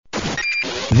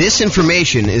This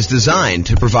information is designed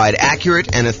to provide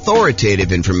accurate and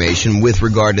authoritative information with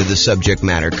regard to the subject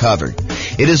matter covered.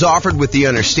 It is offered with the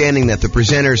understanding that the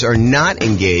presenters are not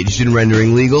engaged in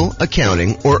rendering legal,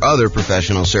 accounting, or other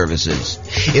professional services.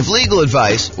 If legal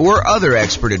advice or other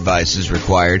expert advice is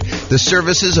required, the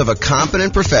services of a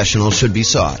competent professional should be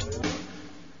sought.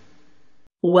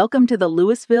 Welcome to the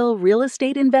Lewisville Real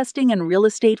Estate Investing and Real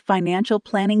Estate Financial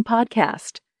Planning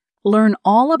Podcast. Learn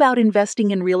all about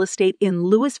investing in real estate in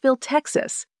Lewisville,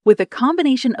 Texas, with a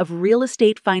combination of real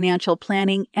estate financial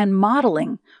planning and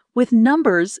modeling with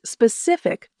numbers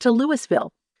specific to Lewisville,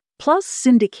 plus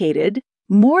syndicated,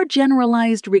 more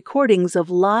generalized recordings of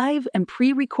live and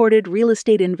pre-recorded real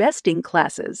estate investing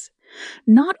classes,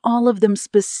 not all of them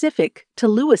specific to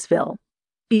Lewisville.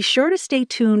 Be sure to stay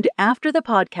tuned after the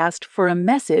podcast for a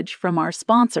message from our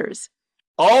sponsors.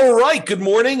 All right, good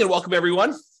morning and welcome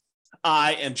everyone.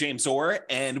 I am James Orr,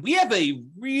 and we have a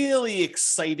really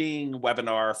exciting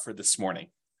webinar for this morning.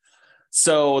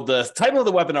 So the title of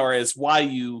the webinar is why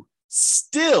you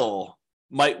still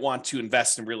might want to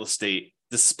invest in real estate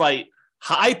despite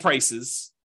high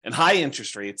prices and high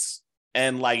interest rates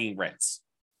and lagging rents.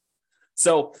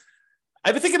 So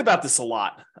I've been thinking about this a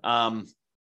lot.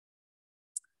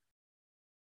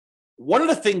 One of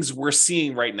the things we're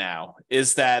seeing right now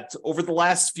is that over the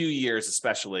last few years,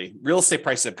 especially, real estate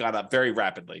prices have gone up very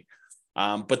rapidly.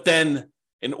 But then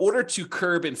in order to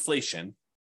curb inflation,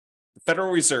 the Federal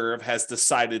Reserve has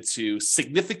decided to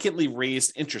significantly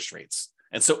raise interest rates.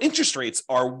 And so interest rates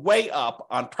are way up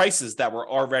on prices that were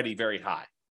already very high.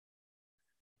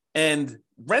 And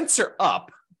rents are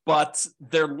up, but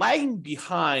they're lagging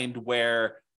behind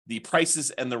where the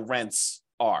prices and the rents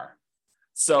are.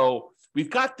 So we've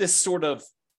got this sort of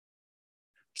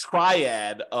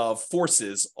triad of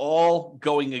forces all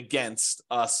going against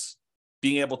us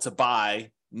being able to buy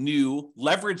new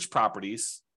leveraged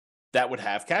properties that would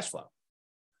have cash flow.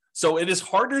 So it is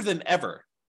harder than ever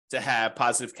to have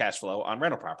positive cash flow on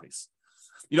rental properties.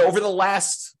 You know, over the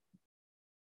last,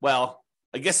 well,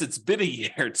 I guess it's been a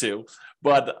year or two,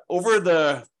 but over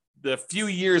the few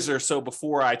years or so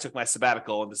before I took my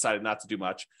sabbatical and decided not to do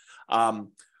much,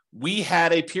 we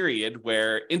had a period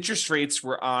where interest rates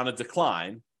were on a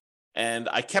decline, and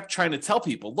I kept trying to tell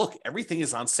people, look, everything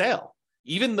is on sale.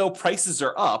 Even though prices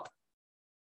are up,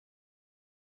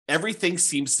 everything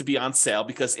seems to be on sale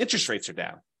because interest rates are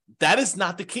down. That is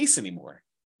not the case anymore.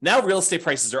 Now real estate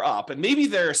prices are up, and maybe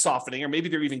they're softening, or maybe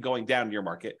they're even going down in your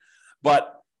market,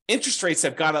 but interest rates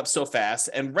have gone up so fast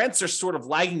and rents are sort of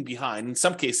lagging behind. In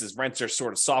some cases, rents are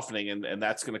sort of softening, and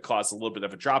that's going to cause a little bit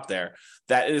of a drop there,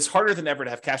 that it is harder than ever to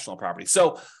have cash flow on property.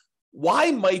 So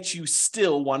why might you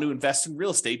still want to invest in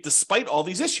real estate despite all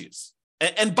these issues?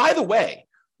 And by the way,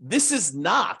 this is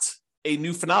not a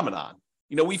new phenomenon.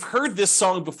 You know, we've heard this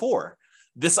song before,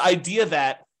 this idea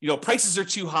that, you know, prices are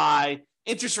too high,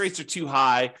 interest rates are too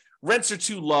high, rents are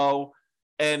too low,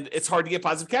 and it's hard to get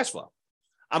positive cash flow.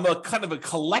 I'm a kind of a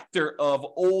collector of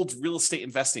old real estate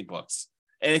investing books.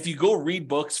 And if you go read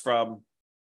books from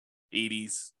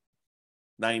 80s,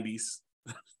 90s,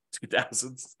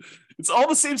 2000s, it's all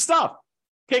the same stuff.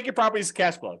 Can't get properties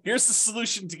cash flow. Here's the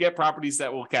solution to get properties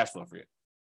that will cash flow for you.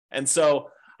 And so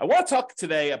I want to talk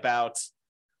today about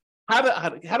how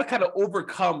to kind of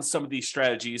overcome some of these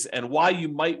strategies and why you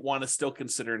might want to still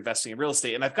consider investing in real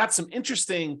estate. And I've got some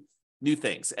interesting new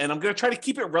things. And I'm going to try to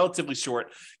keep it relatively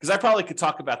short because I probably could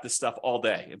talk about this stuff all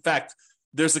day. In fact,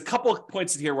 there's a couple of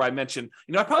points in here where I mentioned,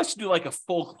 you know, I probably should do like a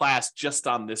full class just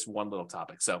on this one little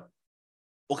topic. So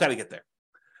we'll kind of get there.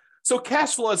 So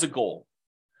cash flow as a goal.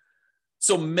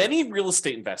 So many real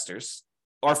estate investors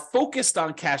are focused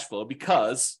on cash flow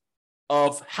because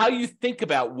of how you think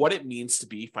about what it means to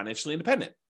be financially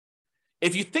independent.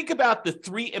 If you think about the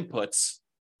three inputs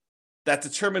that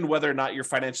determine whether or not you're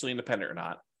financially independent or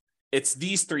not, it's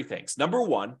these three things. Number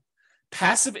one,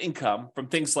 passive income from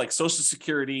things like Social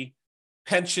Security,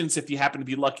 pensions, if you happen to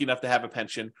be lucky enough to have a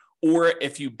pension, or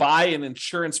if you buy an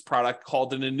insurance product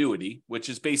called an annuity, which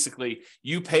is basically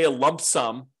you pay a lump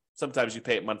sum. Sometimes you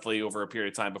pay it monthly over a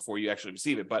period of time before you actually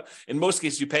receive it. But in most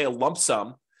cases, you pay a lump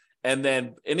sum. And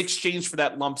then in exchange for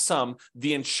that lump sum,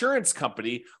 the insurance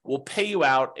company will pay you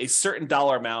out a certain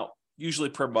dollar amount, usually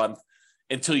per month,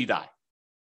 until you die.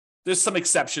 There's some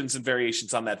exceptions and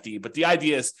variations on that theme, but the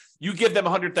idea is you give them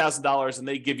 $100,000 and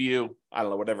they give you, I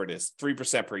don't know, whatever it is,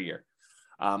 3% per year.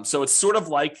 So it's sort of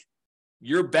like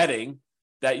you're betting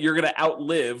that you're going to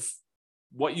outlive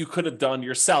what you could have done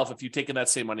yourself if you'd taken that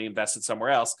same money, invested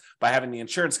somewhere else by having the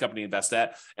insurance company invest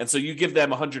that. And so you give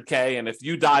them $100K, and if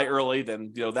you die early,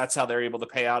 then that's how they're able to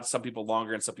pay out. Some people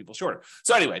longer and some people shorter.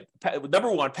 So anyway,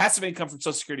 number one, passive income from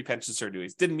Social Security, pensions, or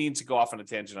annuities. Didn't mean to go off on a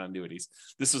tangent on annuities.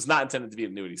 This was not intended to be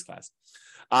an annuities class.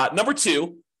 Number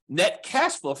two, net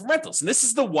cash flow from rentals. And this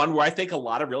is the one where I think a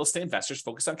lot of real estate investors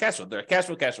focus on cash flow. They're cash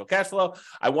flow, cash flow, cash flow.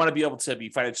 I want to be able to be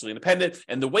financially independent.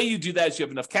 And the way you do that is you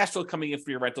have enough cash flow coming in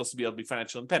for your rentals to be able to be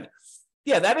financially independent.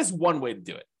 Yeah, that is one way to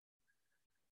do it.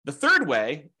 The third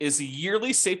way is a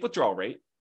yearly safe withdrawal rate,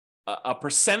 a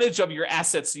percentage of your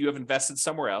assets that you have invested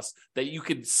somewhere else that you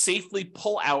could safely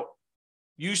pull out,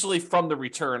 usually from the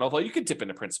return, although you could dip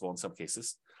into principal in some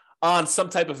cases, on some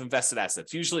type of invested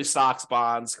assets, usually stocks,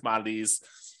 bonds, commodities.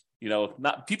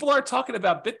 People aren't talking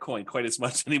about Bitcoin quite as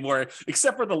much anymore,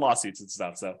 except for the lawsuits and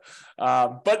stuff. So,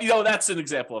 but that's an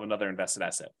example of another invested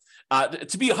asset.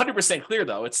 To be 100% clear,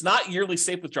 though, it's not yearly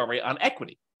safe withdrawal rate on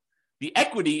equity. The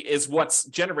equity is what's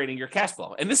generating your cash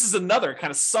flow, and this is another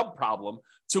kind of sub problem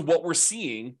to what we're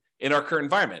seeing in our current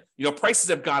environment.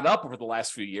 Prices have gone up over the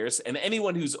last few years, and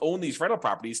anyone who's owned these rental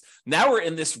properties, now we're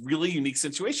in this really unique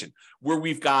situation where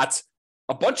we've got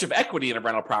a bunch of equity in a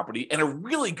rental property and a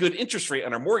really good interest rate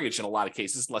on our mortgage in a lot of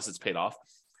cases, unless it's paid off.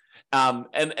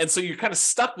 And so you're kind of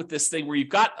stuck with this thing where you've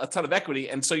got a ton of equity,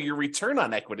 and so your return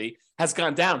on equity has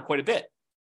gone down quite a bit.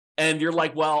 And you're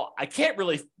like, well, I can't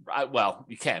really, well,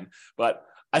 you can, but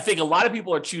I think a lot of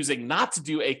people are choosing not to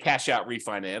do a cash out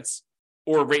refinance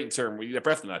or rate and term. You're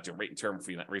definitely not doing rate and term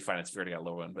refinance if you already got a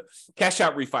low one, but cash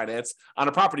out refinance on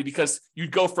a property, because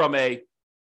you'd go from a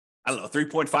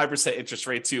 3.5% interest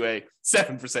rate to a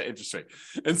 7% interest rate.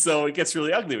 And so it gets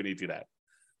really ugly when you do that.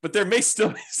 But there may still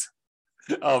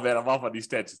be, oh man, I'm off on these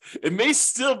tangents. It may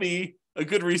still be a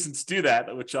good reason to do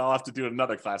that, which I'll have to do in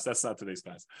another class. That's not today's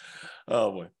class.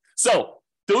 Oh boy. So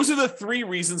those are the three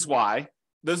reasons why.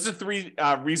 Those are three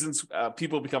reasons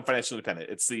people become financially independent.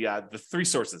 It's the three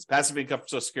sources: passive income from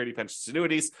Social Security, pensions,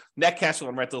 annuities, net cash flow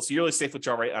on rentals, yearly safe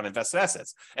withdrawal rate on invested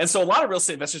assets. And so a lot of real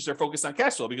estate investors are focused on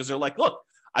cash flow because they're like, look,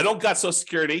 I don't got Social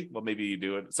Security. Well, maybe you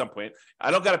do at some point.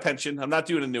 I don't got a pension. I'm not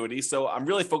doing annuity. So I'm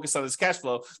really focused on this cash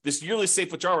flow, this yearly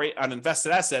safe withdrawal rate on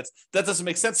invested assets. That doesn't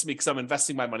make sense to me because I'm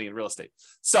investing my money in real estate.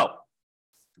 So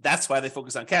that's why they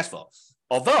focus on cash flow.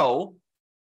 Although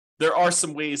there are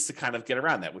some ways to kind of get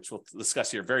around that, which we'll discuss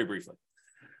here very briefly.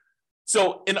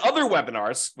 So in other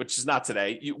webinars, which is not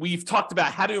today, we've talked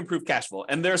about how to improve cash flow.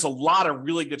 And there's a lot of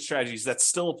really good strategies that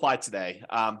still apply today.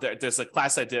 There's a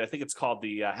class I did, I think it's called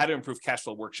the How to Improve Cash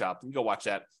Flow Workshop. You can go watch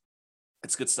that.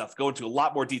 It's good stuff. Go into a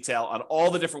lot more detail on all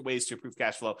the different ways to improve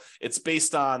cash flow. It's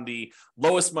based on the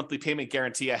lowest monthly payment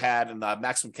guarantee I had and the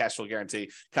maximum cash flow guarantee.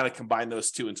 Kind of combine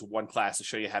those two into one class to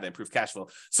show you how to improve cash flow.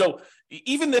 So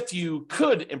even if you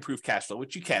could improve cash flow,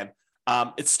 which you can,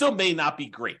 it still may not be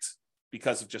great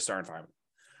because of just our environment.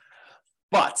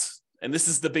 But, and this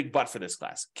is the big but for this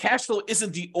class, cash flow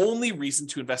isn't the only reason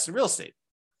to invest in real estate.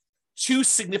 Two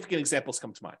significant examples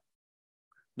come to mind.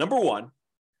 Number one,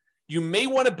 you may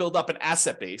want to build up an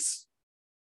asset base,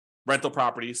 rental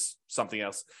properties, something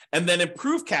else, and then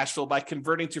improve cash flow by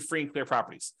converting to free and clear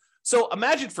properties. So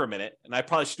imagine for a minute, and I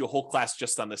probably should do a whole class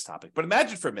just on this topic, but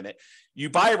imagine for a minute, you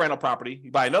buy a rental property,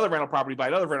 you buy another rental property, buy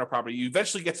another rental property, you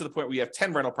eventually get to the point where you have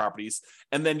 10 rental properties,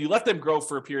 and then you let them grow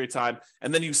for a period of time,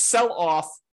 and then you sell off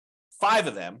 5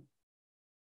 of them,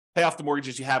 pay off the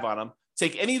mortgages you have on them,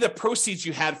 take any of the proceeds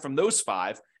you had from those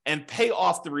 5, and pay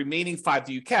off the remaining 5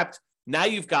 that you kept. Now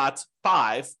you've got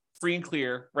 5 free and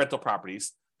clear rental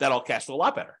properties that'll cash flow a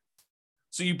lot better.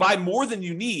 So you buy more than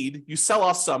you need, you sell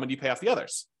off some, and you pay off the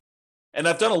others. And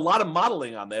I've done a lot of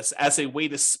modeling on this as a way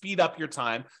to speed up your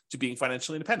time to being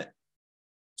financially independent.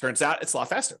 Turns out it's a lot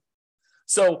faster.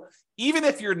 So even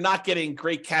if you're not getting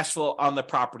great cash flow on the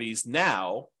properties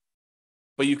now,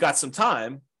 but you've got some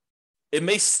time, it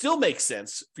may still make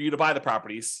sense for you to buy the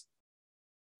properties,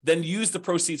 then use the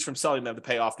proceeds from selling them to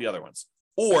pay off the other ones.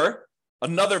 Or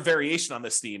another variation on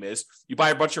this theme is you buy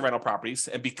a bunch of rental properties,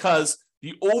 and because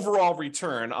the overall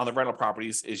return on the rental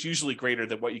properties is usually greater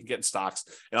than what you can get in stocks.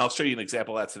 And I'll show you an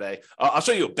example of that today. I'll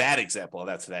show you a bad example of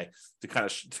that today to kind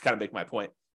of make my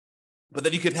point. But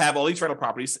then you could have all these rental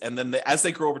properties, and then as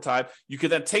they grow over time, you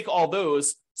could then take all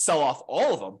those, sell off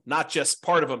all of them, not just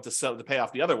part of them to pay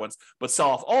off the other ones, but sell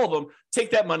off all of them,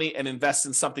 take that money and invest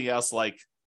in something else like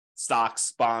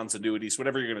stocks, bonds, annuities,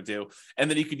 whatever you're going to do. And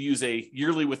then you could use a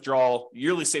yearly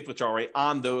safe withdrawal rate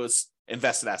on those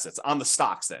invested assets, on the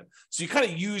stocks then. So you kind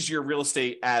of use your real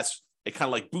estate as a kind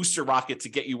of like booster rocket to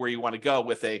get you where you want to go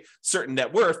with a certain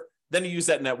net worth. Then you use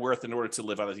that net worth in order to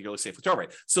live on a yearly safe withdrawal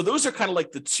rate. So those are kind of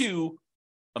like the two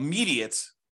immediate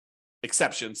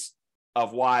exceptions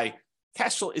of why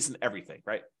cash flow isn't everything,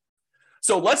 right?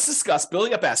 So let's discuss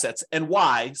building up assets and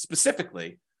why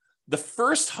specifically the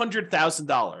first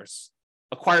 $100,000,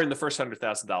 acquiring the first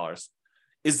 $100,000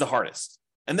 is the hardest.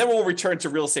 And then we'll return to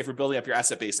real estate for building up your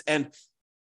asset base. And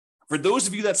for those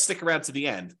of you that stick around to the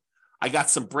end, I got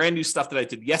some brand new stuff that I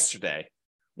did yesterday,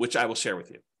 which I will share with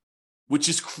you, which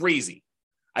is crazy.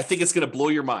 I think it's going to blow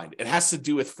your mind. It has to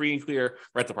do with free and clear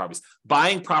rental properties,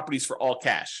 buying properties for all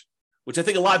cash, which I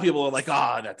think a lot of people are like,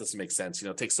 that doesn't make sense.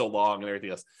 It takes so long and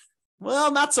everything else.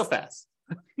 Well, not so fast.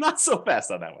 Not so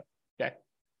fast on that one. Okay.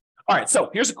 All right. So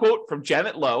here's a quote from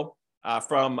Janet Lowe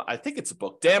from, I think it's a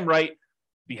book, Damn Right,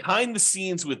 Behind the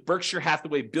Scenes with Berkshire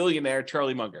Hathaway billionaire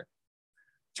Charlie Munger.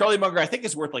 Charlie Munger, I think,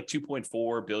 is worth like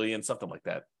 $2.4 billion, something like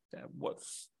that.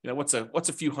 What's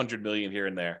a few hundred million here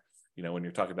and there, when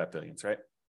you're talking about billions, right?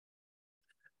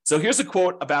 So here's a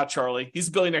quote about Charlie. He's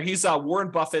a billionaire. He's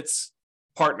Warren Buffett's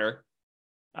partner.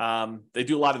 They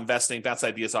do a lot of investing, bounce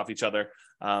ideas off each other.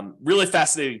 Really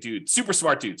fascinating dude, super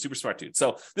smart dude.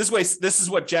 So this is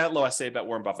what Janet Lowe has to say about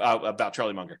Warren Buffett, about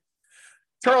Charlie Munger.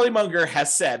 Charlie Munger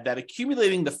has said that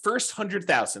accumulating the first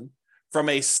 100,000 from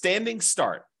a standing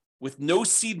start with no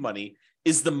seed money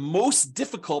is the most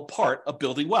difficult part of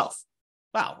building wealth.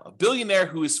 Wow, a billionaire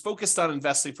who is focused on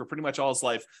investing for pretty much all his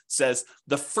life says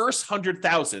the first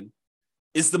 100,000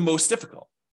 is the most difficult.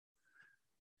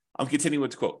 I'm continuing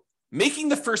with the quote. Making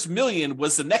the first million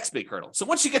was the next big hurdle. So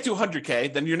once you get to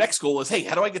 100K, then your next goal is, hey,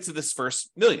 how do I get to this first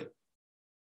million?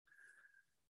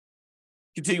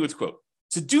 Continue with the quote.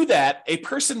 To do that, a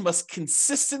person must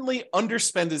consistently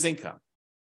underspend his income.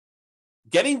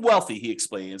 Getting wealthy, he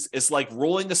explains, is like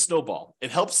rolling a snowball.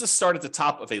 It helps us start at the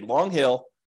top of a long hill,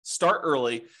 start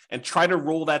early, and try to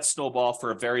roll that snowball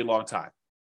for a very long time.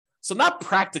 So not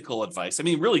practical advice. I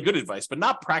mean, really good advice, but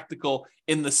not practical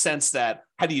in the sense that,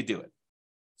 how do you do it?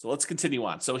 So let's continue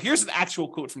on. So here's an actual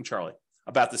quote from Charlie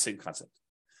about the same concept.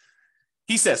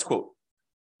 He says, quote,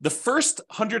 the first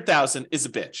 100,000 is a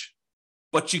bitch,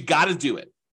 but you got to do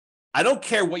it. I don't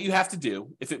care what you have to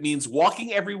do. If it means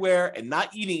walking everywhere and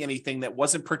not eating anything that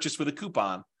wasn't purchased with a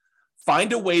coupon,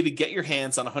 find a way to get your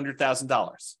hands on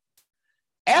 $100,000.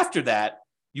 After that,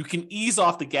 you can ease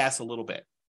off the gas a little bit.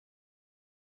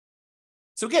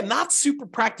 So again, not super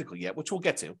practical yet, which we'll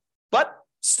get to, but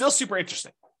still super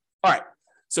interesting. All right.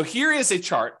 So here is a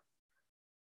chart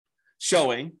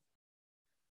showing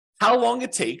how long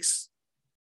it takes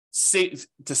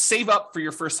to save up for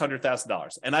your first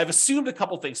 $100,000. And I've assumed a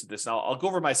couple things with this. Now I'll go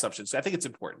over my assumptions. I think it's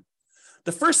important.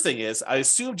 The first thing is I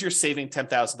assumed you're saving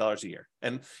 $10,000 a year.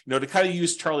 And to kind of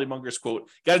use Charlie Munger's quote,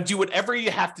 got to do whatever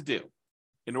you have to do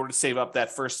in order to save up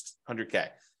that first 100K.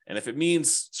 And if it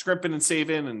means scrimping and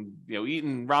saving and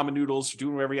eating ramen noodles,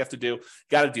 doing whatever you have to do,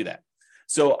 got to do that.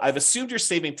 So I've assumed you're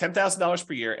saving $10,000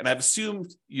 per year, and I've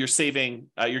assumed you're getting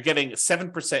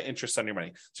 7% interest on your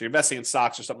money. So you're investing in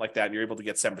stocks or something like that, and you're able to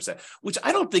get 7%, which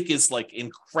I don't think is like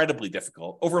incredibly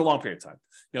difficult over a long period of time.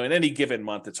 In any given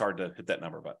month, it's hard to hit that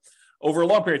number, but over a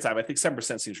long period of time, I think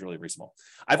 7% seems really reasonable.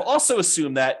 I've also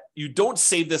assumed that you don't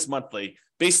save this monthly.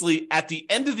 Basically, at the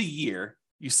end of the year,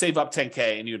 you save up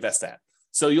 10K and you invest that.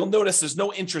 So you'll notice there's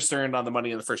no interest earned on the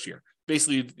money in the first year.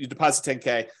 Basically, you deposit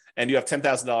 10K and you have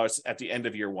 $10,000 at the end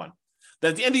of year one.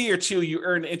 Then at the end of year two, you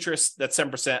earn interest that's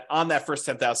 7% on that first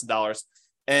 $10,000,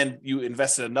 and you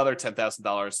invest in another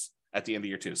 $10,000 at the end of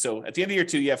year two. So at the end of year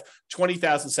two, you have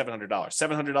 $20,700.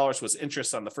 $700 was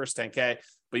interest on the first 10K,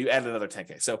 but you added another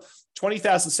 10K. So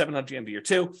 $20,700 at the end of year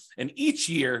two. And each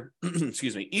year,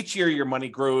 each year your money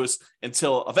grows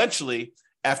until eventually,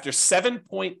 after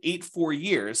 7.84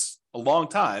 years, a long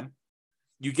time,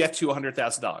 you get to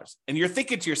 $100,000. And you're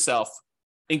thinking to yourself,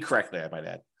 incorrectly, I might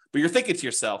add, but you're thinking to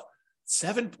yourself,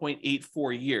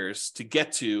 7.84 years to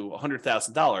get to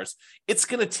 $100,000. It's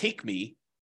going to take me,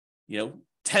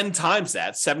 10 times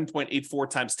that, 7.84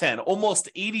 times 10, almost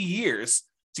 80 years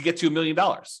to get to $1 million.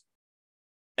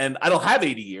 And I don't have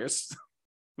 80 years.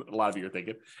 A lot of you are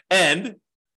thinking. And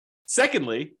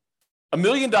secondly, $1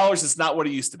 million is not what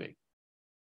it used to be.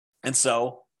 And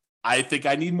so I think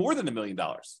I need more than $1 million.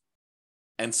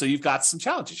 And so you've got some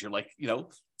challenges. You're like,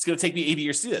 it's going to take me 80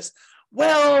 years to do this.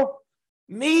 Well,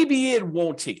 maybe it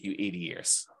won't take you 80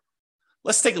 years.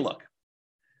 Let's take a look.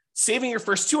 Saving your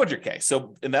first 200K.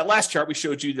 So in that last chart, we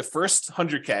showed you the first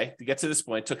 100K to get to this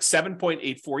point took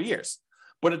 7.84 years.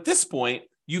 But at this point,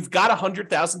 you've got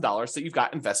 $100,000 that you've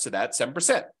got invested at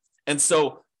 7%. And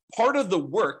so part of the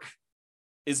work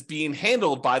is being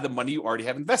handled by the money you already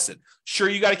have invested. Sure,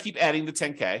 you got to keep adding the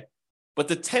 10K, but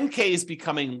the 10K is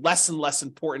becoming less and less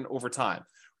important over time.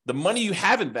 The money you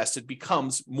have invested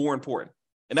becomes more important.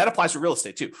 And that applies for real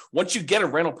estate too. Once you get a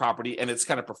rental property and it's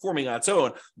kind of performing on its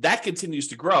own, that continues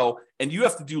to grow and you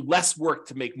have to do less work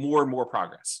to make more and more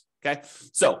progress. Okay.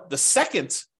 So the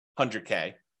second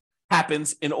 100K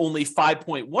happens in only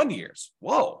 5.1 years.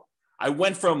 Whoa. I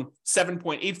went from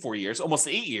 7.84 years, almost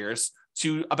 8 years,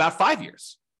 to about 5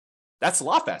 years. That's a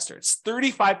lot faster. It's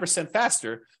 35%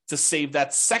 faster to save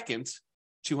that second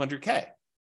 200K.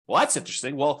 Well, that's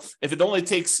interesting. Well, if it only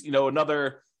takes,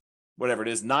 another, whatever it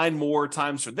is, 9 more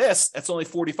times for this, that's only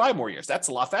 45 more years. That's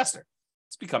a lot faster.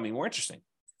 It's becoming more interesting.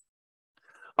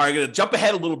 All right, I'm going to jump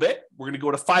ahead a little bit. We're going to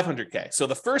go to 500K. So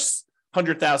the first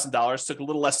 $100,000 took a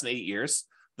little less than 8 years.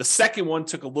 The second one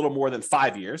took a little more than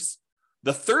 5 years.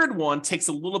 The third one takes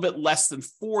a little bit less than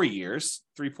 4 years,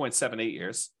 3.78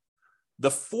 years.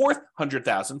 The fourth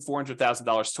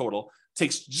 $400,000 total,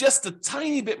 takes just a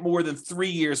tiny bit more than 3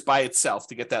 years by itself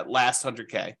to get that last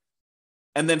 100K.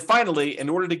 And then finally, in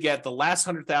order to get the last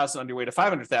 100,000 on your way to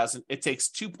 500,000, it takes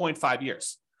 2.5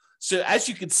 years. So as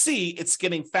you can see, it's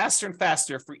getting faster and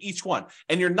faster for each one.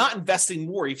 And you're not investing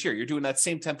more each year. You're doing that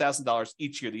same $10,000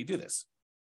 each year that you do this.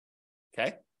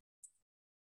 Okay.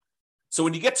 So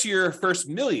when you get to your first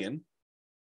million,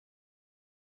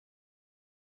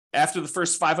 after the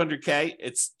first 500K,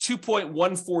 it's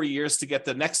 2.14 years to get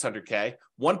the next 100K,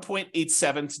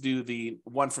 1.87 to do the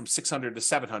one from 600 to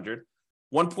 700,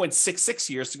 1.66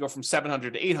 years to go from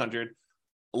 700 to 800,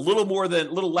 a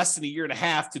little less than a year and a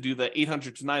half to do the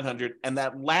 800 to 900, and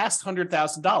that last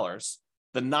 $100,000,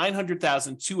 the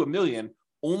 900,000 to $1 million,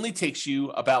 only takes you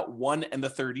about 1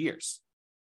 1/3 years,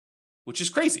 which is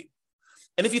crazy.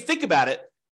 And if you think about it,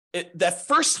 that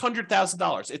first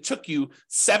 $100,000, it took you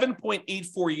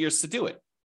 7.84 years to do it.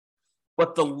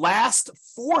 But the last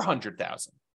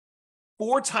 400,000,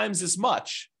 4 times as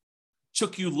much,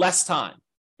 took you less time.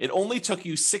 It only took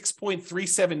you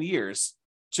 6.37 years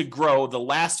to grow the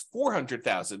last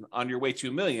 400,000 on your way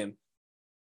to $1 million,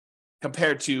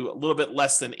 compared to a little bit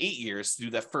less than 8 years to do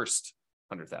that first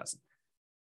 100,000.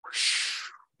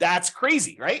 That's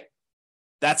crazy, right?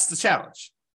 That's the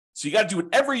challenge. So you got to do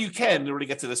whatever you can in order to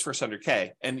get to this first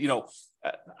 100K. And,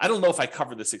 I don't know if I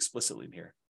covered this explicitly in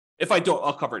here. If I don't,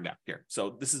 I'll cover it now here.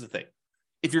 So this is the thing.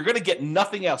 If you're going to get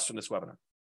nothing else from this webinar,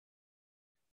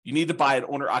 you need to buy an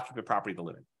owner-occupant property to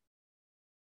live in.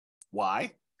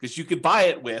 Why? Because you could buy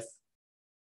it with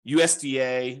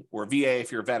USDA or VA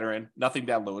if you're a veteran, nothing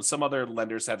down loan. Some other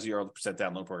lenders have 0%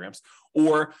 down loan programs,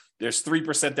 or there's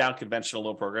 3% down conventional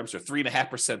loan programs or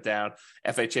 3.5% down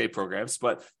FHA programs.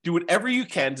 But do whatever you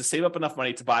can to save up enough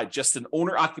money to buy just an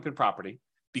owner-occupant property,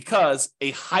 because a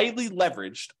highly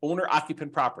leveraged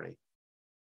owner-occupant property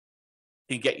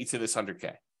can get you to this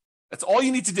 100K. That's all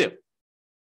you need to do.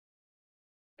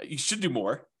 You should do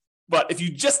more, but if you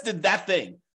just did that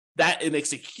thing, it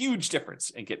makes a huge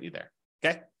difference in getting you there.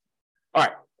 Okay. All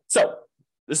right. So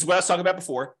this is what I was talking about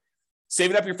before.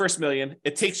 Saving up your first $1 million.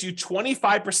 It takes you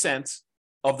 25%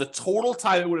 of the total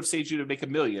time it would have saved you to make $1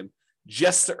 million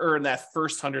just to earn that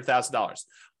first $100,000.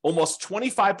 Almost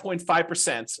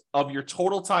 25.5% of your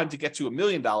total time to get to $1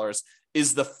 million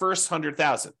is the first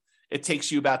 100,000. It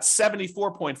takes you about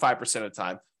 74.5% of the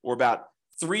time, or about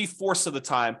 3/4 of the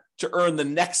time, to earn the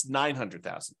next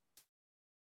 900,000.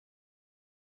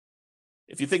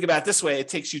 If you think about it this way, it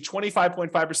takes you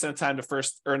 25.5% of the time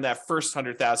to earn that first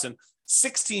 100,000,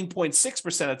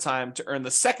 16.6% of the time to earn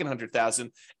the second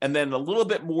 100,000, and then a little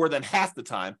bit more than half the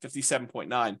time,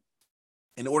 57.9,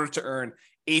 in order to earn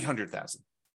 800,000.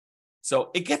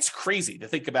 So it gets crazy to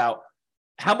think about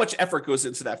how much effort goes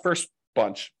into that first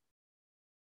bunch,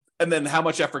 and then how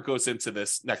much effort goes into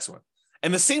this next one.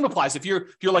 And the same applies if you're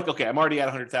like, okay, I'm already at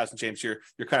 100,000, James. You're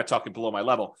kind of talking below my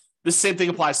level. This same thing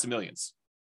applies to millions.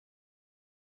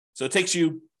 So it takes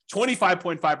you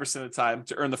 25.5% of the time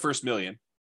to earn the first $1 million,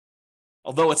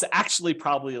 although it's actually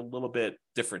probably a little bit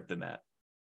different than that.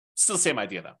 Still the same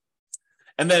idea, though.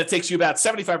 And then it takes you about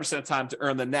 75% of the time to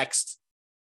earn the next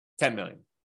 10 million.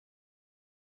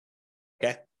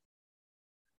 Okay?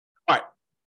 All right.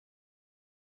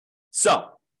 So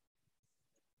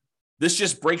this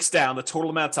just breaks down the total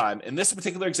amount of time. In this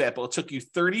particular example, it took you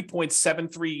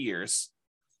 30.73 years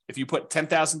if you put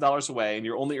 $10,000 away and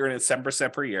you're only earning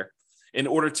 7% per year in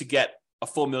order to get a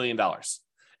full $1 million.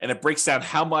 And it breaks down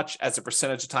how much as a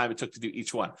percentage of time it took to do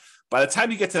each one. By the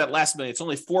time you get to that last $1 million, it's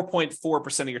only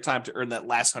 4.4% of your time to earn that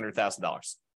last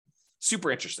 $100,000.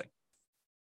 Super interesting.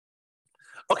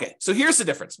 Okay, so here's the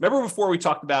difference. Remember before we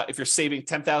talked about if you're saving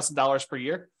 $10,000 per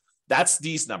year, that's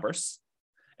these numbers.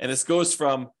 And this goes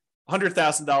from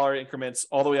 $100,000 increments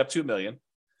all the way up to $1 million.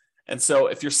 And so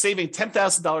if you're saving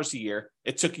 $10,000 a year,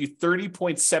 it took you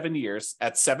 30.7 years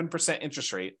at 7%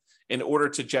 interest rate in order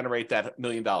to generate that $1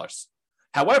 million.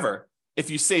 However, if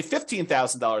you save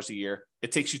 $15,000 a year,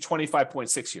 it takes you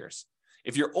 25.6 years.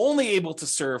 If you're only able to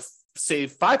save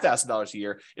 $5,000 a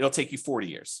year, it'll take you 40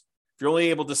 years. If you're only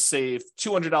able to save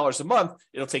 $200 a month,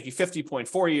 it'll take you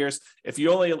 50.4 years. If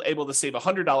you're only able to save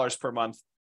 $100 per month,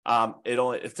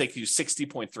 it'll take you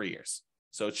 60.3 years.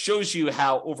 So it shows you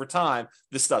how over time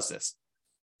this does this.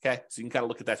 Okay, so you can kind of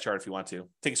look at that chart if you want to.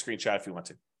 Take a screenshot if you want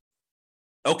to.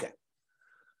 Okay.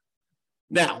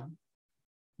 Now,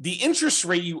 the interest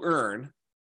rate you earn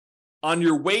on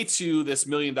your way to this $1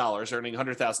 million, earning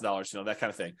 $100,000, that kind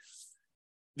of thing,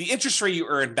 the interest rate you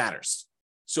earn matters.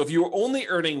 So if you're only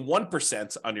earning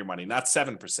 1% on your money, not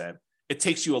 7%, it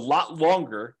takes you a lot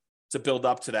longer to build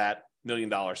up to that $1 million,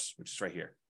 which is right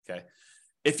here. Okay.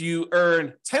 If you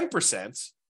earn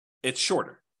 10%, it's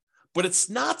shorter, but it's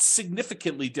not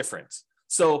significantly different.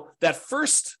 So that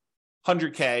first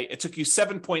 100K, it took you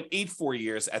 7.84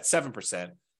 years at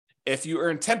 7%. If you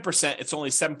earn 10%, it's only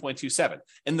 7.27.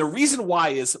 And the reason why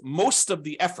is most of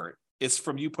the effort is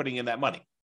from you putting in that money.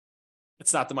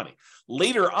 It's not the money.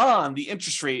 Later on, the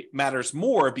interest rate matters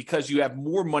more because you have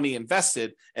more money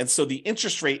invested. And so the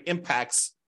interest rate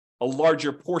impacts a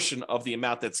larger portion of the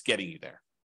amount that's getting you there.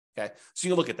 Okay. So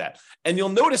you look at that. And you'll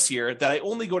notice here that I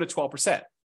only go to 12%.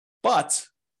 But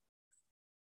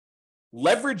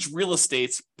leveraged real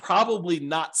estate's probably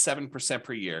not 7%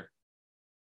 per year.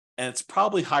 And it's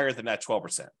probably higher than that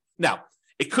 12%. Now,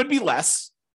 it could be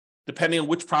less, depending on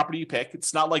which property you pick.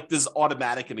 It's not like this is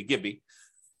automatic and a give me.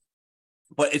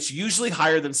 But it's usually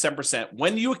higher than 7%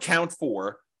 when you account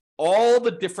for all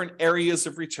the different areas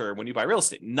of return when you buy real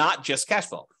estate, not just cash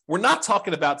flow. We're not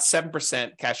talking about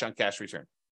 7% cash on cash return.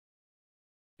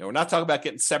 We're not talking about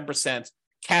getting 7%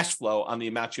 cash flow on the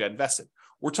amount you had invested.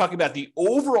 We're talking about the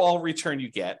overall return you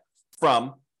get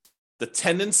from the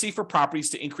tendency for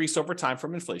properties to increase over time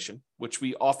from inflation, which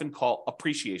we often call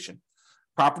appreciation.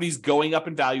 Properties going up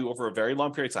in value over a very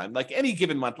long period of time, like any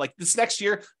given month, like this next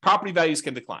year, property values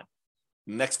can decline.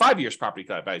 In the next 5 years, property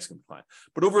values can decline.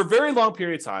 But over a very long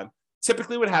period of time,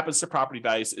 typically what happens to property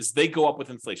values is they go up with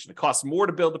inflation. It costs more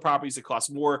to build the properties. It costs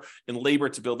more in labor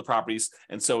to build the properties.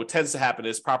 And so what tends to happen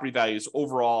is property values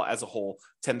overall as a whole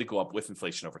tend to go up with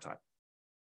inflation over time.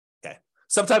 Okay.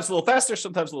 Sometimes a little faster,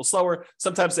 sometimes a little slower.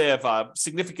 Sometimes they have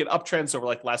significant uptrends over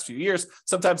like the last few years.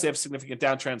 Sometimes they have significant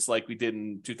downtrends like we did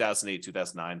in 2008,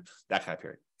 2009, that kind of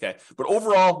period. Okay. But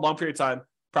overall, long period of time,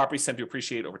 properties tend to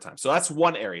appreciate over time. So that's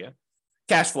one area.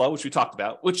 Cash flow, which we talked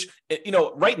about, which,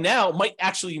 right now might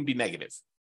actually even be negative.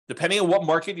 Depending on what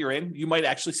market you're in, you might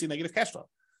actually see negative cash flow.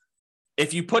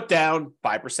 If you put down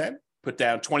 5%, put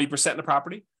down 20% in a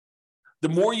property, the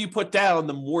more you put down,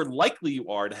 the more likely you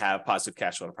are to have positive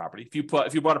cash flow on a property. If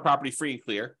you bought a property free and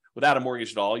clear without a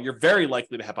mortgage at all, you're very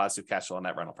likely to have positive cash flow on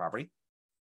that rental property.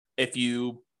 If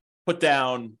you put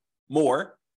down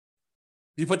more,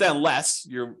 if you put down less,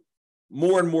 you're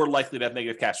more and more likely to have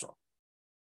negative cash flow.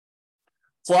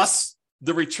 Plus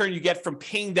the return you get from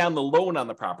paying down the loan on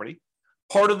the property.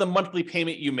 Part of the monthly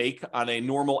payment you make on a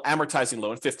normal amortizing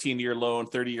loan, 15-year loan,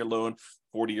 30-year loan,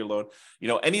 40-year loan,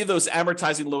 any of those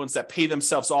amortizing loans that pay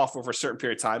themselves off over a certain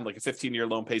period of time, like a 15-year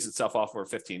loan pays itself off over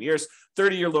 15 years,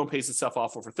 30-year loan pays itself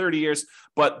off over 30 years.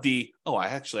 But I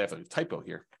actually have a typo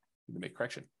here. Let me make a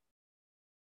correction.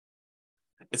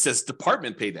 It says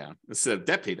department pay down instead of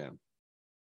debt pay down.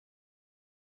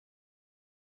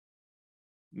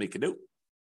 Make a note.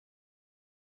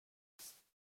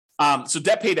 So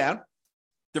debt pay down,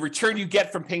 the return you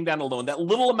get from paying down a loan, that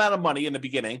little amount of money in the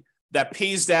beginning that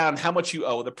pays down how much you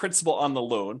owe, the principal on the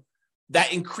loan,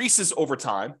 that increases over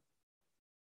time.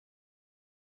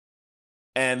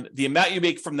 And the amount you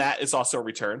make from that is also a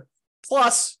return.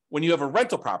 Plus, when you have a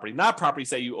rental property, not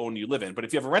properties that you own, you live in, but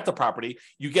if you have a rental property,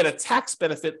 you get a tax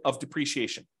benefit of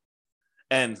depreciation.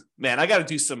 And man, I got to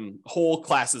do some whole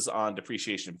classes on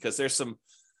depreciation because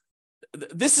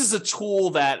this is a tool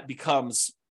that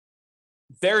becomes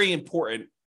very important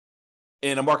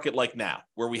in a market like now,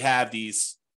 where we have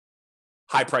these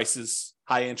high prices,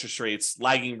 high interest rates,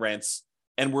 lagging rents,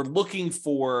 and we're looking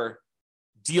for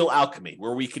deal alchemy,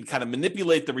 where we can kind of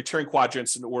manipulate the return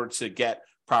quadrants in order to get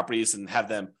properties and have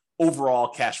them overall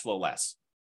cash flow less.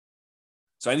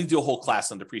 So I need to do a whole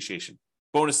class on depreciation,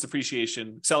 bonus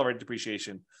depreciation, accelerated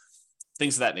depreciation,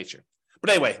 things of that nature. But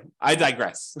anyway, I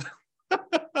digress.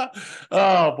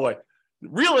 Oh boy.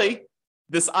 Really,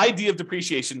 this idea of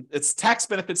depreciation, it's tax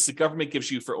benefits the government gives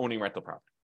you for owning rental property.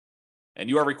 And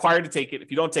you are required to take it.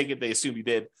 If you don't take it, they assume you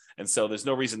did. And so there's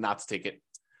no reason not to take it.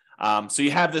 So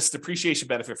you have this depreciation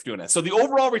benefit for doing that. So the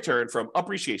overall return from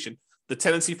appreciation, the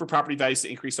tendency for property values to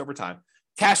increase over time,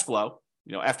 cash flow,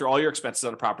 after all your expenses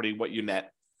on a property, what you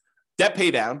net, debt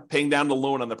pay down, paying down the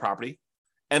loan on the property,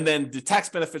 and then the tax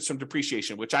benefits from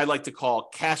depreciation, which I like to call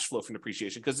cash flow from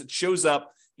depreciation, because it shows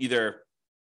up either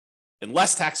in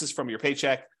less taxes from your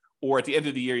paycheck, or at the end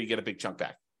of the year, you get a big chunk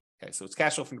back. Okay, so it's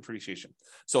cash flow from depreciation.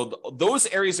 So those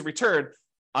areas of return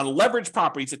on leveraged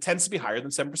properties, it tends to be higher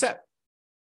than 7%.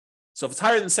 So if it's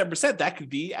higher than 7%, that could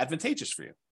be advantageous for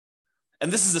you.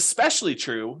 And this is especially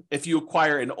true if you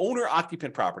acquire an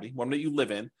owner-occupant property, one that you live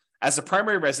in, as a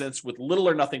primary residence with little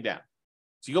or nothing down.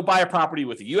 So you go buy a property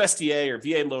with a USDA or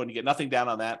VA loan, you get nothing down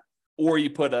on that, or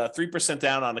you put a 3%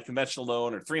 down on a conventional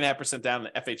loan, or 3.5% down on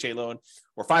an FHA loan,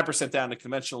 or 5% down on a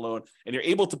conventional loan, and you're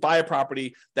able to buy a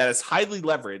property that is highly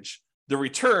leveraged. The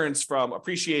returns from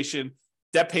appreciation,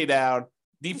 debt pay down,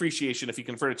 depreciation, if you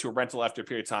convert it to a rental after a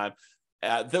period of time,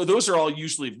 those are all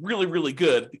usually really, really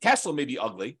good. The cash flow may be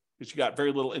ugly because you got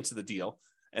very little into the deal.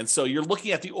 And so you're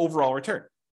looking at the overall return.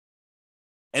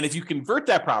 And if you convert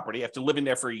that property after living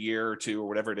there for a year or two or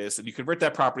whatever it is, and you convert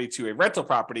that property to a rental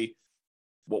property,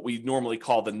 what we normally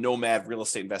call the nomad real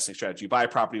estate investing strategy. You buy a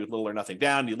property with little or nothing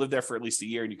down, you live there for at least a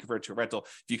year, and you convert it to a rental.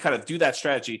 If you kind of do that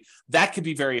strategy, that can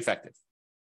be very effective.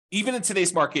 Even in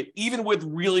today's market, even with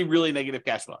really, really negative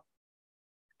cash flow.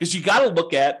 Because you got to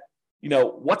look at,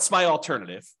 what's my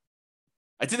alternative?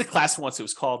 I did a class once, it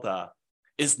was called,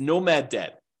 Is Nomad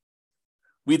Dead?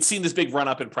 We had seen this big run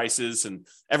up in prices, and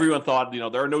everyone thought,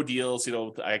 there are no deals.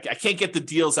 I can't get the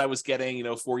deals I was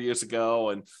getting, 4 years ago,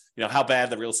 and how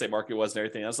bad the real estate market was and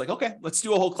everything. I was like, okay, let's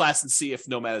do a whole class and see if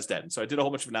Nomad is dead. And so I did a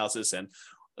whole bunch of analysis, and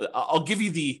I'll give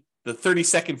you the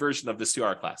 30-second version of this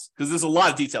 2-hour class, because there's a lot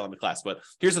of detail in the class, but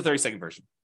here's the 30-second version.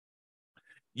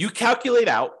 You calculate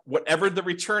out whatever the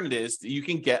return it is that you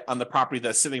can get on the property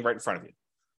that's sitting right in front of you.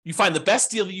 You find the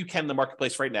best deal that you can in the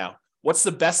marketplace right now. What's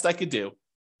the best I could do?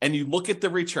 And you look at the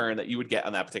return that you would get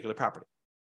on that particular property.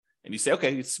 And you say,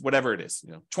 okay, it's whatever it is,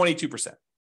 22%.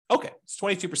 Okay, it's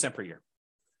 22% per year.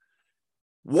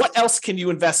 What else can you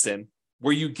invest in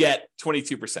where you get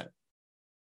 22%?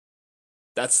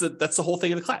 That's the whole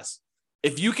thing of the class.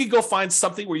 If you can go find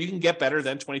something where you can get better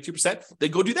than 22%,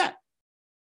 then go do that.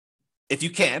 If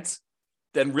you can't,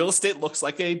 then real estate looks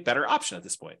like a better option at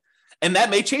this point. And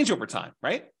that may change over time,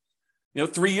 right?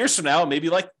 3 years from now,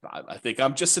 maybe I think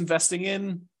I'm just investing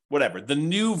in whatever, the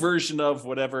new version of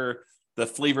whatever the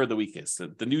flavor of the week is,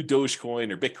 the new Dogecoin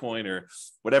or Bitcoin or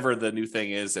whatever the new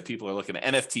thing is that people are looking at,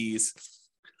 NFTs.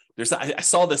 I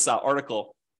saw this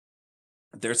article.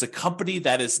 There's a company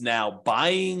that is now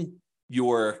buying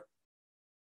your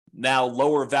now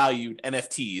lower valued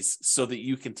NFTs so that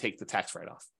you can take the tax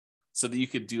write-off, so that you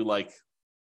could do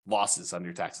losses on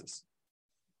your taxes,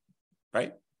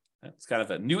 right? It's kind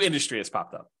of a new industry that's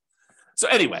popped up. So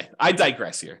anyway, I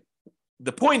digress here.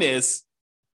 The point is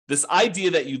this idea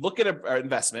that you look at an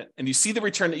investment and you see the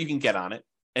return that you can get on it,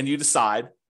 and you decide,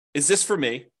 is this for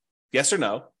me? Yes or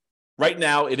no? Right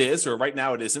now it is, or right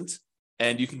now it isn't.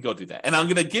 And you can go do that. And I'm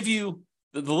going to give you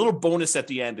the little bonus at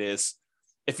the end is,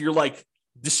 if you're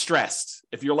distressed,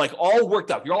 if you're all worked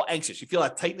up, you're all anxious, you feel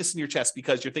that tightness in your chest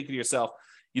because you're thinking to yourself,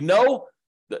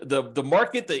 the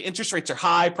market, the interest rates are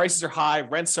high, prices are high,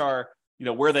 rents are,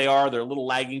 where they are, they're a little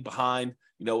lagging behind.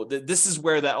 This is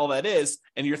where all that is.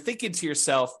 And you're thinking to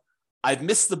yourself, I've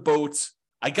missed the boat.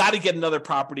 I got to get another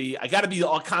property. I got to be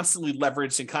all constantly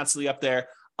leveraged and constantly up there.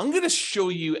 I'm going to show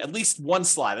you at least one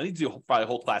slide. I need to do probably a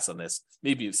whole class on this,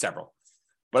 maybe several,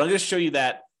 but I'm going to show you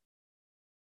that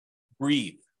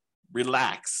breathe,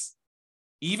 relax.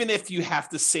 Even if you have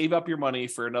to save up your money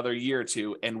for another year or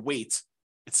two and wait,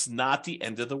 it's not the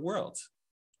end of the world.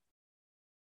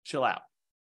 Chill out.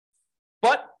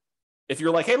 But if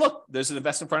you're like, hey, look, there's an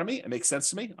investment in front of me, it makes sense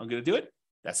to me, I'm going to do it,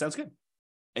 that sounds good.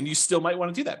 And you still might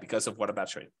want to do that because of what I'm about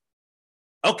to show you.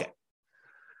 Okay.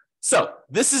 So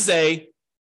this is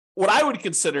what I would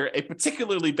consider a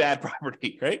particularly bad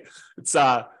property, right? It's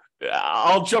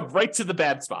I'll jump right to the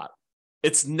bad spot.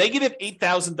 It's negative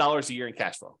 $8,000 a year in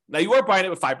cash flow. Now you are buying it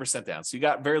with 5% down, so you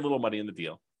got very little money in the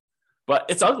deal, but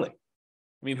it's ugly.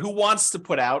 I mean, who wants to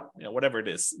put out, whatever it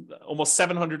is, almost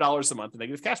 $700 a month in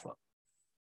negative cash flow?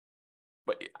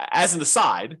 But as an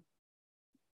aside,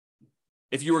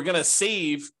 if you were going to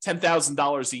save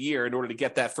 $10,000 a year in order to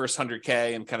get that first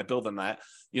 100K and kind of build on that,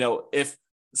 if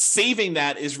saving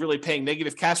that is really paying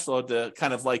negative cash flow to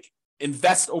kind of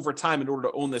invest over time in order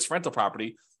to own this rental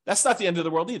property, that's not the end of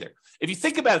the world either. If you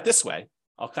think about it this way,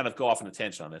 I'll kind of go off on a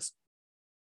tangent on this.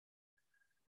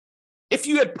 If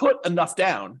you had put enough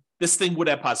down, this thing would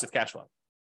have positive cash flow.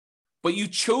 But you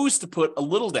chose to put a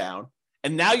little down,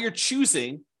 and now you're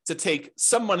choosing to take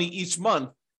some money each month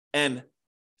and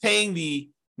paying the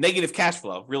negative cash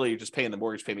flow. Really, you're just paying the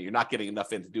mortgage payment. You're not getting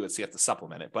enough in to do it, so you have to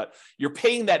supplement it. But you're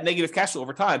paying that negative cash flow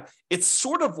over time. It's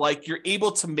sort of like you're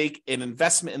able to make an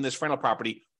investment in this rental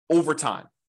property over time.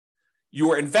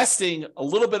 You are investing a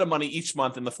little bit of money each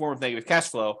month in the form of negative cash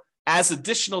flow as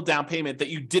additional down payment that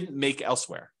you didn't make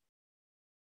elsewhere.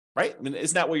 Right? I mean,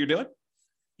 isn't that what you're doing?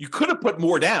 You could have put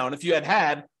more down if you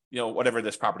had, whatever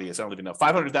this property is. I don't even know,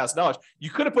 $500,000. You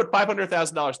could have put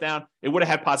 $500,000 down. It would have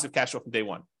had positive cash flow from day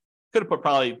one. Could have put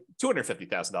probably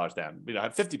 $250,000 down,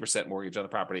 had 50% mortgage on the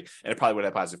property, and it probably would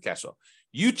have positive cash flow.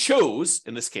 You chose,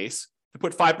 in this case, to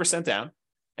put 5% down,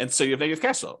 and so you have negative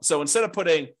cash flow. So instead of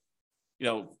putting,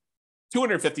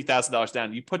 $250,000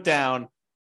 down, you put down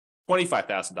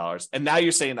 $25,000, and now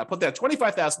you're saying, I put down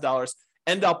 $25,000,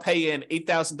 and I'll pay in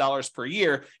 $8,000 per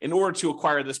year in order to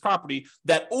acquire this property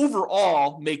that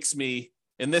overall makes me,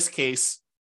 in this case,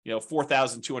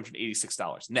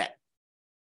 $4,286 net.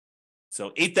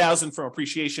 So $8,000 from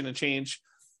appreciation and change,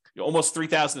 almost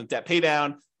 $3,000 in debt pay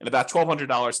down, and about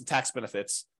 $1,200 in tax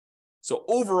benefits. So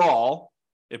overall,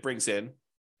 it brings in,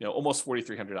 almost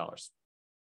 $4,300.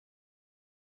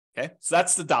 Okay, so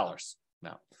that's the dollars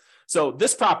now. So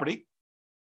this property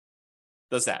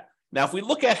does that. Now, if we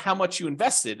look at how much you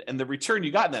invested and the return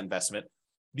you got in that investment,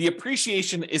 the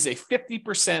appreciation is a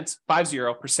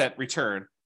 50% return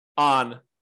on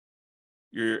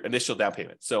your initial down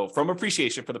payment. So from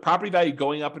appreciation, for the property value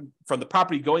going up, in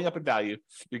value,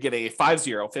 you're getting a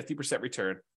 50%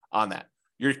 return on that.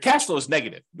 Your cash flow is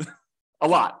negative, a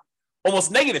lot,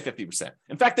 almost negative 50%.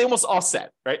 In fact, they almost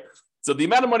offset, right? So the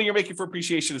amount of money you're making for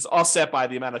appreciation is offset by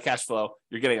the amount of cash flow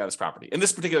you're getting on this property. In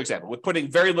this particular example, with putting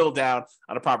very little down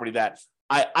on a property that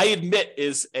I admit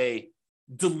is a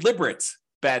deliberate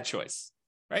bad choice,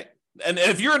 right? And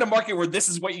if you're in a market where this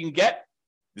is what you can get,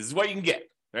 this is what you can get,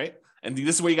 right? And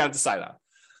this is what you got to decide on.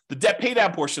 The debt pay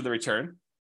down portion of the return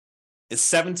is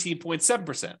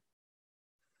 17.7%.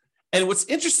 And what's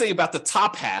interesting about the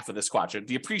top half of this quadrant,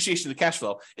 the appreciation of the cash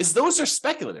flow, is those are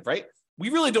speculative, right? We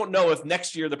really don't know if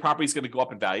next year the property is going to go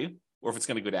up in value or if it's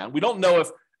going to go down. We don't know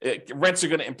if rents are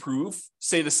going to improve,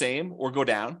 stay the same, or go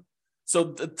down. So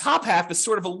the top half is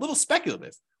sort of a little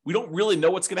speculative. We don't really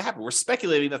know what's going to happen. We're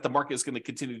speculating that the market is going to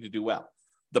continue to do well.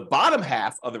 The bottom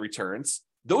half of the returns,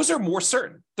 those are more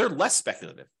certain. They're less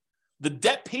speculative. The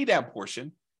debt pay down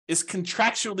portion is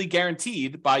contractually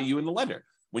guaranteed by you and the lender.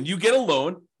 When you get a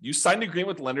loan, you sign an agreement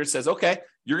with the lender that says, okay,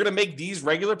 you're going to make these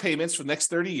regular payments for the next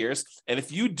 30 years. And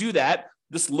if you do that,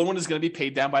 this loan is going to be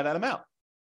paid down by that amount.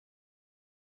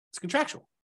 It's contractual.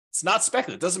 It's not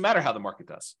speculative. It doesn't matter how the market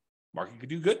does. Market could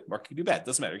do good, market could do bad. It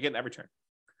doesn't matter. You're getting that return.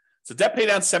 So debt pay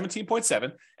down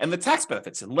 17.7, and the tax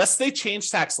benefits, unless they change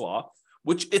tax law,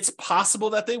 which it's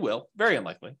possible that they will, very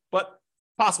unlikely, but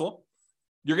possible,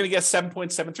 you're going to get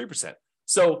 7.73%.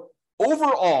 So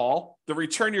overall, the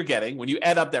return you're getting when you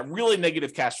add up that really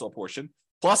negative cash flow portion,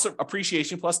 plus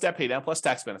appreciation, plus debt pay down, plus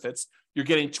tax benefits, you're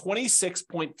getting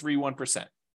 26.31%.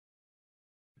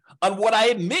 On what I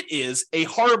admit is a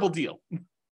horrible deal.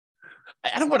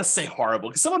 I don't want to say horrible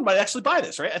because someone might actually buy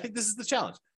this, right? I think this is the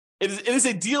challenge. It is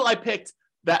a deal I picked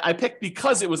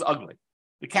because it was ugly.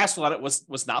 The cash flow on it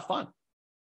was not fun.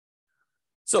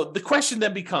 So the question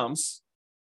then becomes,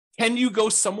 can you go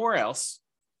somewhere else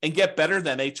and get better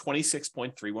than a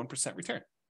 26.31% return?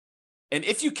 And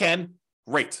if you can,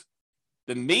 great.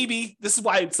 Then maybe this is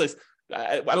why it says,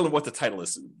 I don't know what the title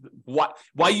is,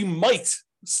 why you might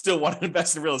still want to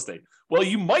invest in real estate. Well,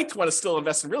 you might want to still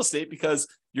invest in real estate because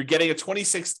you're getting a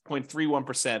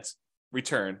 26.31%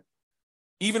 return,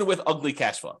 even with ugly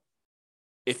cash flow.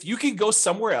 If you can go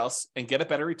somewhere else and get a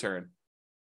better return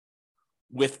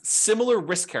with similar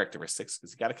risk characteristics,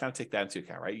 because you got to kind of take that into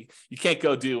account, right? You can't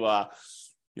go do, I'm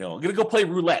going to go play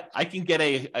roulette. I can get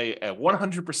a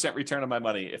 100% return on my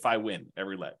money if I win at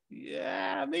roulette.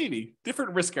 Yeah, maybe.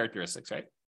 Different risk characteristics, right?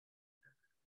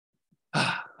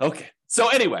 Okay. So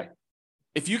anyway,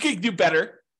 if you can do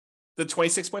better than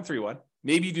 26.31,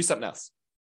 maybe you do something else.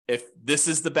 If this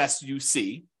is the best you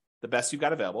see, the best you've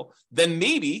got available, then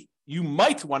maybe you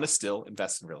might want to still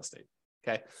invest in real estate.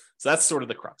 Okay. So that's sort of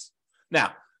the crux.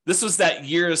 Now, this was that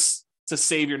years to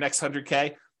save your next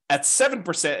 100K. At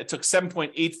 7%, it took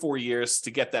 7.84 years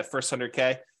to get that first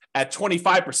 100K. At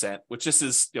 25%, which this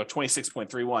is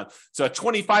 26.31. So at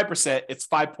 25%, it's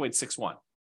 5.61.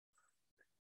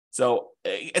 So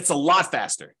it's a lot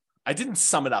faster. I didn't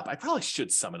sum it up. I probably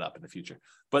should sum it up in the future.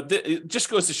 But it just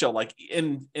goes to show, like,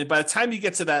 by the time you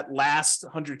get to that last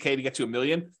 100K to get to $1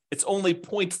 million, it's only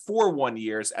 0.41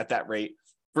 years at that rate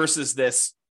versus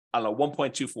this, I don't know,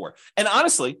 1.24. And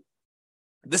honestly,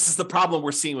 This is the problem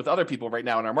we're seeing with other people right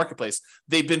now in our marketplace.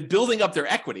 They've been building up their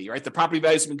equity, right? The property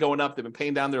values have been going up. They've been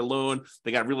paying down their loan.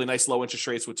 They got really nice low interest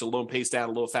rates, which the loan pays down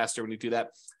a little faster when you do that.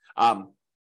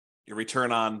 Your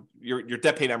return on your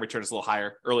debt pay down return is a little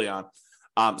higher early on.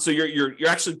 So you're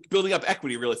actually building up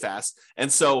equity really fast.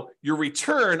 And so your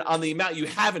return on the amount you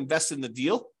have invested in the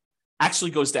deal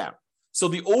actually goes down. So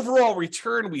the overall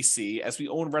return we see as we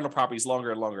own rental properties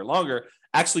longer and longer and longer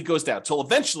actually goes down until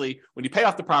eventually when you pay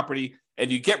off the property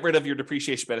and you get rid of your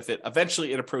depreciation benefit,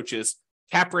 eventually it approaches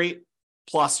cap rate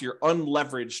plus your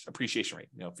unleveraged appreciation rate.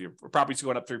 If your property's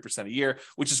going up 3% a year,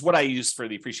 which is what I use for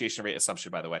the appreciation rate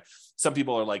assumption, by the way. Some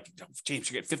people are like,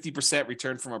 James, you get 50%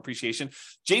 return from appreciation.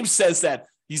 James says that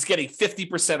he's getting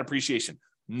 50% appreciation.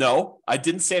 No, I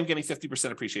didn't say I'm getting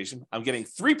 50% appreciation. I'm getting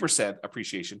 3%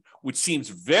 appreciation, which seems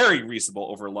very reasonable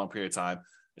over a long period of time,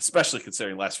 especially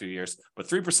considering the last few years. But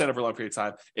 3% over a long period of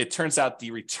time, it turns out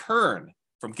the return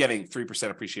from getting 3%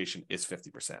 appreciation is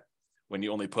 50% when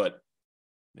you only put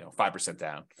 5%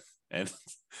 down and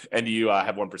you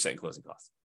have 1% in closing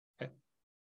costs. Okay.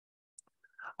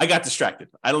 I got distracted.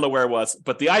 I don't know where I was,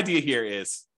 but the idea here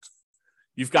is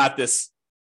you've got this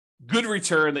good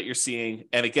return that you're seeing,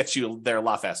 and it gets you there a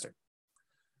lot faster.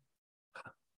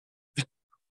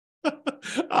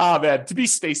 Man, to be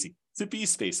spacey.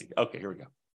 Okay, here we go.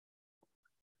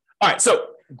 All right, so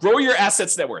grow your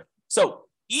assets net worth. So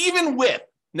even with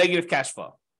negative cash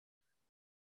flow,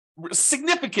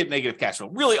 significant negative cash flow,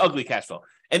 really ugly cash flow,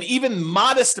 and even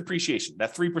modest depreciation,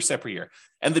 that 3% per year,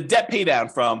 and the debt pay down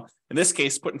from, in this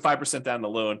case, putting 5% down the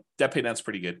loan, debt pay down is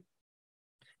pretty good.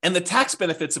 And the tax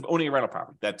benefits of owning a rental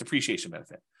property, that depreciation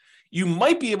benefit, you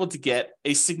might be able to get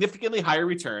a significantly higher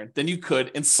return than you could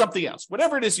in something else.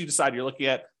 Whatever it is you decide you're looking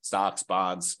at, stocks,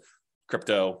 bonds,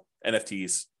 crypto,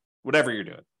 NFTs, whatever you're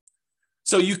doing.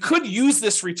 So you could use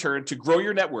this return to grow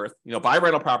your net worth, buy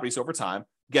rental properties over time,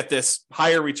 get this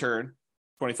higher return,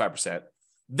 25%.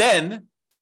 Then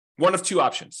one of two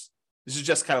options. This is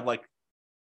just kind of like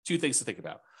two things to think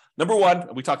about. Number one,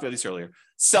 and we talked about these earlier,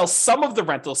 sell some of the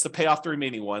rentals to pay off the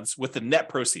remaining ones with the net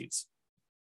proceeds.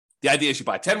 The idea is you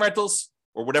buy 10 rentals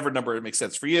or whatever number makes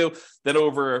sense for you. Then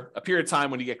over a period of time,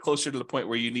 when you get closer to the point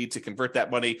where you need to convert that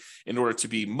money in order to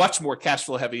be much more cash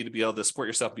flow heavy, to be able to support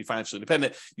yourself and be financially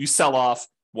independent, you sell off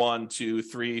 1, 2,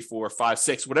 3, 4, 5,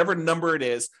 6, whatever number it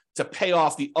is to pay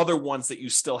off the other ones that you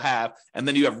still have. And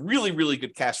then you have really, really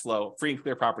good cash flow, free and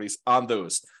clear properties on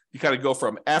those. You kind of go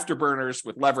from afterburners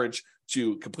with leverage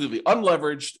to completely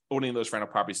unleveraged owning those rental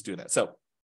properties to do that. So,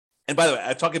 and by the way,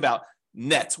 I talk about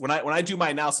net. When I do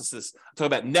my analysis, I talk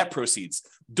about net proceeds.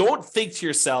 Don't think to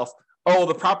yourself, oh,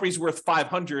 the property's worth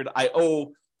 500, I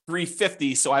owe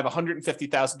 350, so I have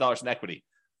 $150,000 in equity.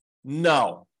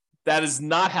 No, that is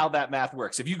not how that math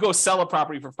works. If you go sell a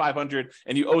property for 500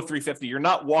 and you owe 350, you're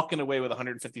not walking away with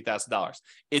 $150,000.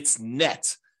 It's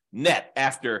net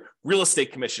after real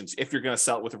estate commissions. If you're going to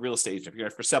sell it with a real estate agent, if you're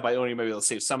going to sell by owning, maybe they'll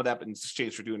save some of that in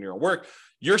exchange for doing your own work.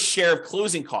 Your share of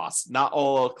closing costs, not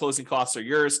all closing costs are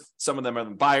yours. Some of them are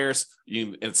the buyers.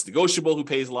 It's negotiable who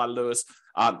pays a lot of those.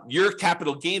 Your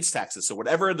capital gains taxes. So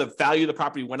whatever the value of the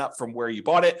property went up from where you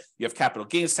bought it, you have capital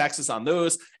gains taxes on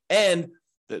those. And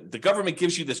the government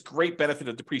gives you this great benefit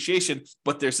of depreciation,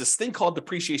 but there's this thing called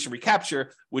depreciation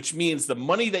recapture, which means the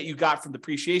money that you got from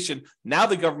depreciation, now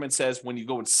the government says when you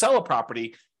go and sell a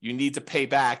property, you need to pay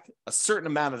back a certain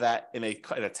amount of that in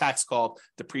a tax called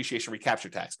depreciation recapture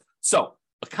tax. So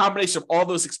a combination of all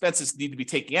those expenses need to be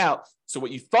taken out. So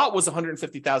what you thought was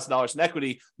 $150,000 in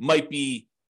equity might be,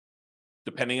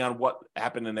 depending on what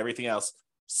happened and everything else,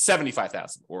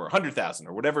 $75,000 or $100,000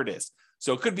 or whatever it is.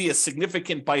 So it could be a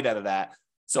significant bite out of that.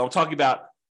 So I'm talking about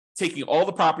taking all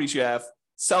the properties you have,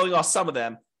 selling off some of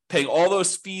them, paying all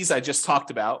those fees I just talked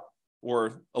about,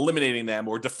 or eliminating them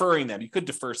or deferring them. You could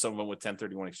defer some of them with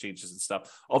 1031 exchanges and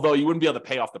stuff, although you wouldn't be able to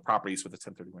pay off the properties with a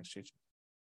 1031 exchange.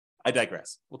 I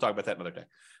digress. We'll talk about that another day.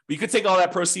 But you could take all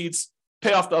that proceeds,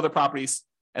 pay off the other properties,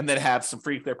 and then have some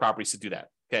free clear properties to do that.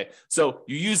 Okay. So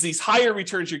you use these higher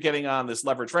returns you're getting on this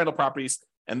leveraged rental properties,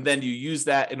 and then you use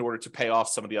that in order to pay off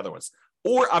some of the other ones.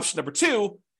 Or option number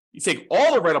two, you take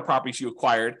all the rental properties you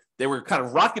acquired, they were kind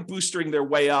of rocket boosting their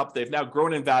way up. They've now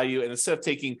grown in value. And instead of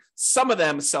taking some of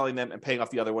them, selling them and paying off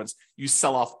the other ones, you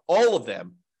sell off all of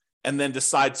them and then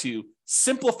decide to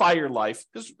simplify your life,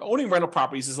 because owning rental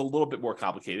properties is a little bit more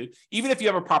complicated. Even if you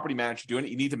have a property manager doing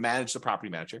it, you need to manage the property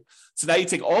manager. So now you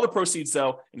take all the proceeds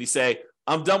though, and you say,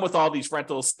 I'm done with all these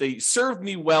rentals. They served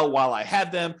me well while I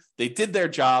had them. They did their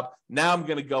job. Now I'm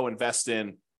going to go invest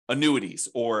in annuities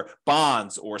or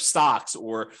bonds or stocks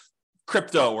or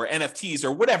crypto or NFTs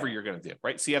or whatever you're going to do,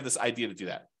 right? So you have this idea to do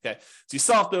that, okay? So you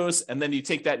sell off those, and then you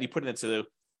take that and you put it into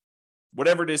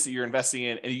whatever it is that you're investing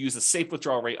in, and you use a safe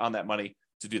withdrawal rate on that money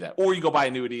to do that. Or you go buy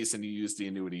annuities and you use the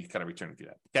annuity kind of return to do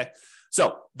that. Okay.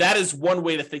 So that is one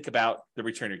way to think about the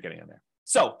return you're getting on there.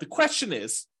 So the question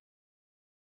is,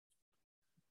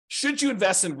 should you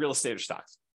invest in real estate or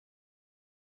stocks?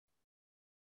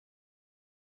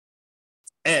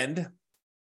 And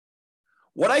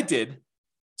what I did,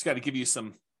 it's got to give you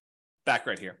some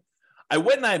background here. I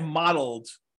went and I modeled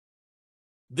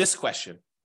this question.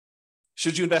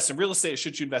 Should you invest in real estate or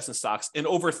should you invest in stocks in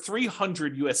over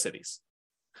 300 US cities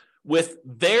with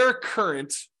their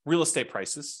current real estate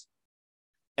prices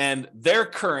and their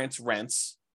current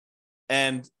rents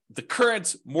and the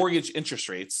current mortgage interest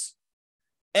rates.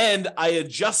 And I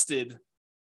adjusted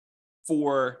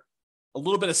for a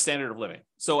little bit of standard of living.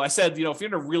 So I said, if you're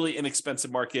in a really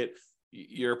inexpensive market,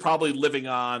 you're probably living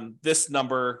on this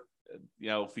number,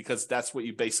 because that's what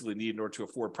you basically need in order to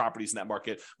afford properties in that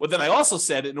market. But then I also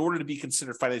said, in order to be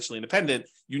considered financially independent,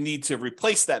 you need to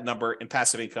replace that number in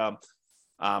passive income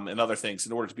and other things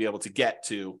in order to be able to get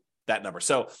to that number.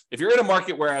 So if you're in a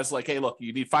market where I was like, hey, look,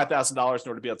 you need $5,000 in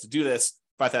order to be able to do this,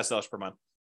 $5,000 per month,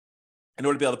 in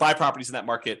order to be able to buy properties in that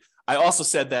market, I also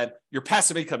said that your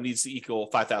passive income needs to equal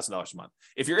 $5,000 a month.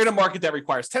 If you're in a market that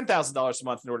requires $10,000 a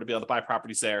month in order to be able to buy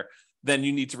properties there, then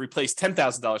you need to replace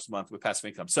 $10,000 a month with passive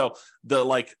income. So the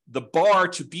bar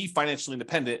to be financially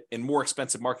independent in more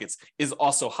expensive markets is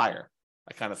also higher.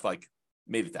 I kind of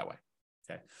made it that way.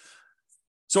 Okay.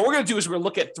 So what we're going to do is we're going to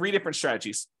look at 3 different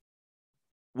strategies.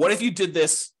 What if you did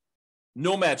this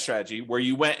nomad strategy where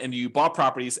you went and you bought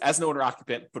properties as an owner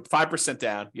occupant, put 5%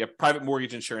 down, you have private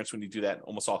mortgage insurance when you do that in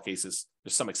almost all cases.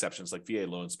 There's some exceptions like VA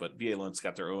loans, but VA loans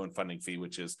got their own funding fee,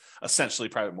 which is essentially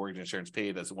private mortgage insurance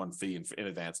paid as one fee in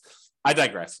advance. I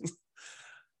digress.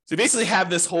 So you basically have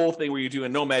this whole thing where you do a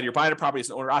nomad, you're buying a property as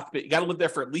an owner occupant, you got to live there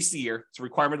for at least a year. It's a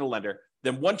requirement of the lender.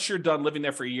 Then once you're done living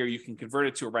there for a year, you can convert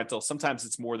it to a rental. Sometimes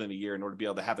it's more than a year in order to be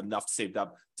able to have enough saved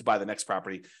up to buy the next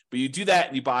property. But you do that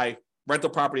and you buy rental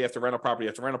property after rental property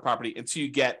after rental property until you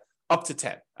get up to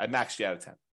 10. I maxed you out of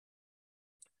 10.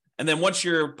 And then once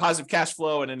your positive cash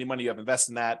flow and any money you have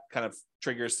invested in that kind of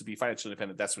triggers to be financially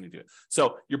independent, that's when you do it.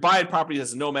 So you're buying properties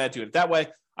as a nomad, doing it that way.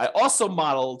 I also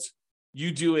modeled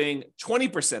you doing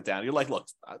 20% down. You're like, look,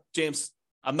 James,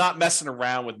 I'm not messing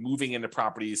around with moving into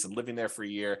properties and living there for a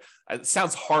year. It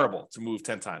sounds horrible to move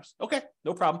 10 times. Okay,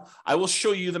 no problem. I will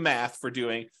show you the math for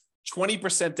doing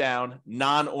 20% down,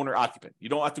 non-owner occupant. You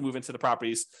don't have to move into the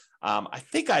properties. I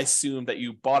think I assumed that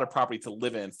you bought a property to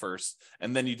live in first,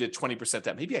 and then you did 20%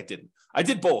 down. Maybe I didn't. I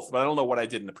did both, but I don't know what I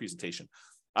did in the presentation.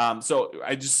 So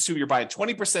I just assume you're buying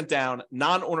 20% down,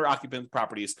 non-owner occupant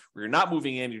properties where you're not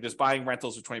moving in, you're just buying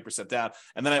rentals with 20% down.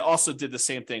 And then I also did the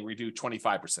same thing where you do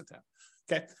 25% down.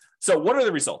 Okay. So what are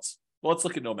the results? Well, let's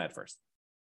look at Nomad first.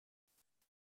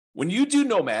 When you do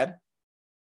Nomad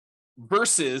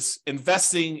versus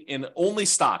investing in only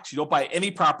stocks, you don't buy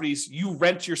any properties, you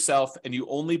rent yourself and you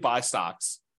only buy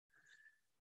stocks.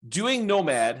 Doing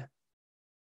Nomad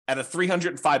at a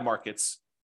 305 markets,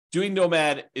 doing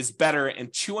Nomad is better in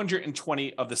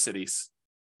 220 of the cities.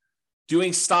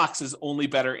 Doing stocks is only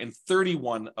better in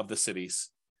 31 of the cities.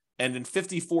 And in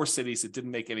 54 cities, it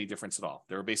didn't make any difference at all.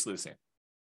 They were basically the same.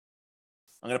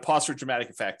 I'm going to pause for dramatic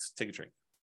effect. Take a drink.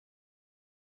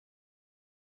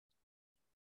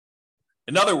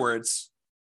 In other words,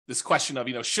 this question of,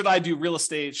 should I do real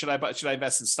estate? Should I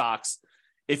invest in stocks?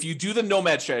 If you do the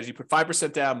Nomad strategy, put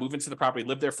 5% down, move into the property,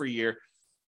 live there for a year,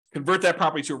 convert that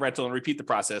property to a rental and repeat the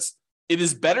process, it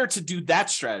is better to do that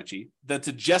strategy than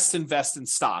to just invest in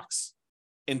stocks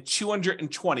in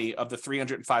 220 of the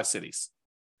 305 cities.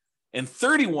 In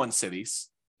 31 cities,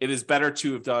 it is better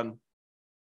to have done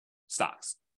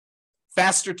stocks.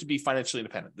 Faster to be financially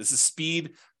independent. This is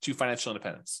speed to financial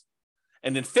independence.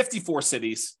 And in 54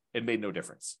 cities, it made no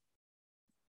difference.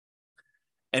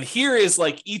 And here is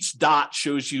each dot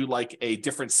shows you a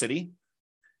different city.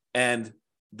 And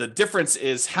the difference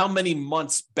is how many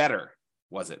months better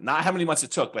was it? Not how many months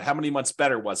it took, but how many months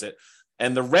better was it?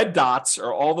 And the red dots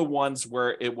are all the ones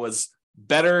where it was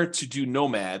better to do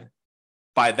Nomad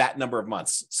by that number of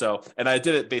months. So, and I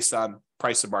did it based on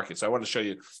price of market. So I want to show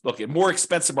you, look, in more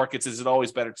expensive markets, is it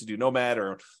always better to do Nomad,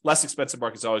 or less expensive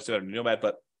markets always better to do Nomad?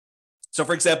 But so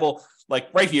for example,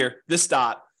 right here, this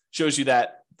dot shows you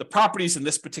that the properties in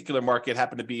this particular market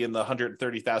happen to be in the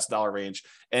 $130,000 range.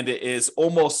 And it is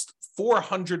almost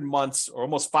 400 months or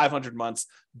almost 500 months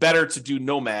better to do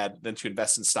Nomad than to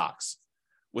invest in stocks.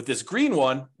 With this green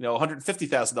one,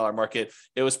 $150,000 market,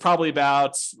 it was probably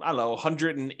about,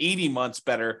 180 months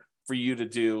better for you to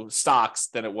do stocks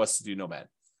than it was to do Nomad.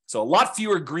 So a lot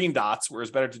fewer green dots, where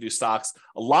it's better to do stocks,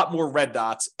 a lot more red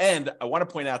dots. And I want to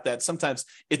point out that sometimes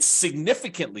it's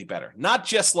significantly better, not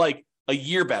just like a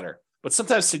year better, but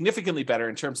sometimes significantly better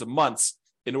in terms of months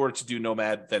in order to do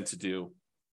Nomad than to do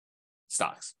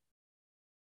stocks.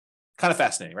 Kind of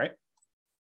fascinating, right?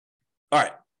 All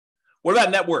right. What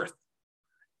about net worth?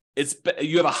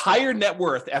 You have a higher net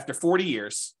worth after 40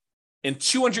 years in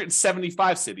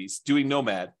 275 cities doing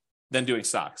Nomad than doing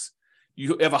stocks.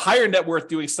 You have a higher net worth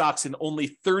doing stocks in only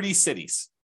 30 cities.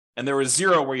 And there was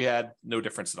 0 where you had no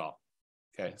difference at all.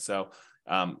 Okay. So,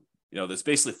 there's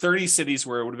basically 30 cities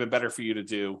where it would have been better for you to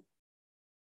do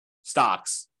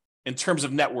stocks in terms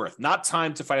of net worth, not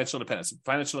time to financial independence.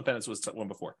 Financial independence was one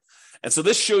before. And so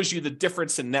this shows you the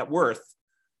difference in net worth.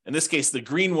 In this case, the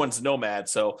green one's Nomad.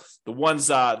 So the ones,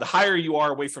 the higher you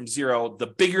are away from 0, the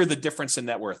bigger the difference in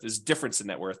net worth is difference in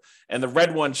net worth. And the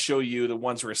red ones show you the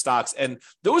ones where are stocks. And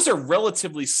those are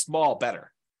relatively small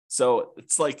better. So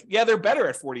it's like, yeah, they're better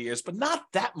at 40 years, but not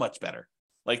that much better.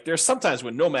 Like there's sometimes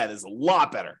when Nomad is a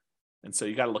lot better. And so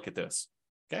you got to look at this.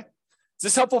 Okay. Is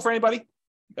this helpful for anybody?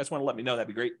 You guys want to let me know? That'd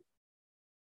be great.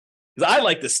 Because I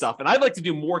like this stuff and I'd like to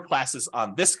do more classes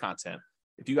on this content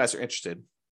if you guys are interested.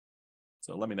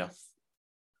 So let me know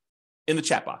in the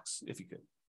chat box, if you could,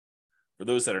 for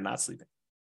those that are not sleeping.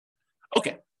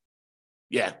 Okay.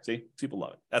 Yeah, see, people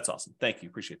love it. That's awesome. Thank you.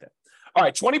 Appreciate that. All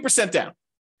right, 20% down.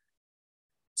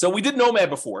 So we did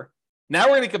Nomad before. Now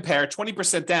we're going to compare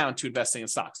 20% down to investing in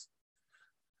stocks.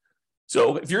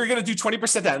 So if you're going to do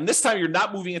 20% down, and this time you're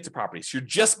not moving into properties, you're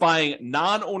just buying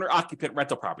non-owner occupant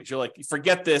rental properties. You're like,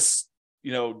 forget this,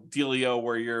 dealio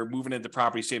where you're moving into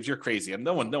properties, James, you're crazy. And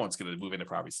no one's going to move into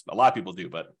properties. A lot of people do,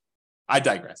 but I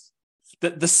digress.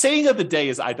 The saying of the day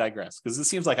is I digress, because it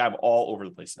seems like I'm all over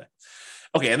the place today.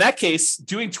 Okay, in that case,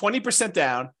 doing 20%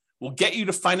 down will get you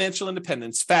to financial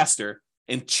independence faster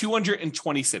in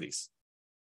 220 cities.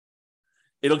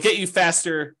 It'll get you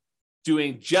faster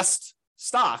doing just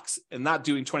stocks and not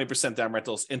doing 20% down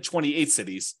rentals in 28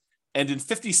 cities. And in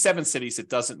 57 cities, it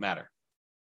doesn't matter.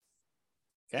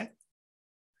 Okay.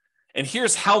 And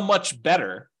here's how much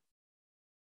better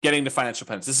getting to financial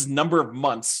independence. This is number of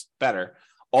months better.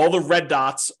 All the red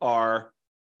dots are,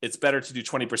 it's better to do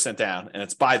 20% down, and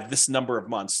it's by this number of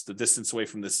months, the distance away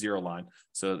from this 0 line.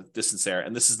 So the distance there.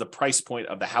 And this is the price point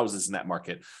of the houses in that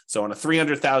market. So on a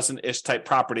 300,000-ish type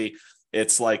property,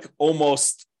 it's like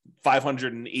almost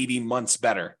 580 months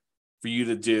better for you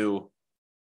to do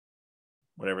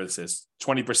whatever this is,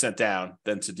 20% down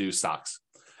than to do stocks.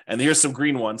 And here's some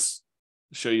green ones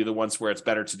to show you the ones where it's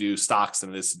better to do stocks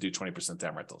than it is to do 20%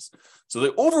 down rentals. So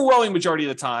the overwhelming majority of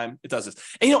the time it does this.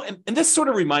 And and this sort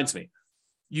of reminds me,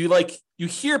 you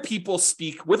hear people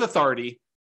speak with authority,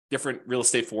 different real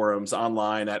estate forums,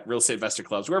 online, at real estate investor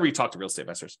clubs, wherever you talk to real estate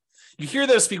investors. You hear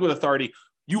them speak with authority.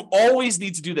 You always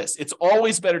need to do this. It's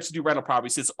always better to do rental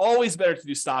properties. It's always better to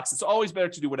do stocks. It's always better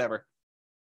to do whatever.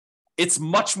 It's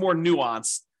much more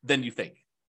nuanced than you think,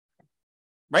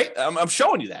 right? I'm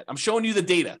showing you that. I'm showing you the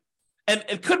data.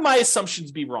 And could my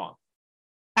assumptions be wrong?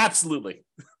 Absolutely.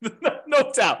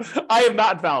 No doubt. I am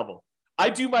not infallible. I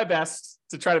do my best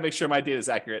to try to make sure my data is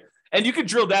accurate. And you can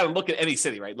drill down and look at any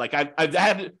city, right? Like I've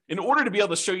had, in order to be able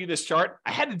to show you this chart,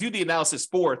 I had to do the analysis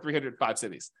for 305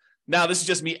 cities. Now, this is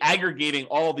just me aggregating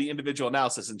all the individual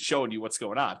analysis and showing you what's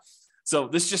going on. So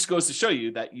this just goes to show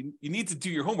you that you need to do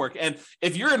your homework. And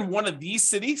if you're in one of these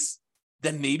cities,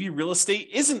 then maybe real estate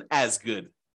isn't as good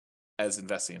as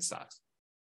investing in stocks,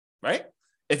 right?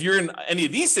 If you're in any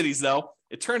of these cities, though,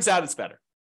 it turns out it's better.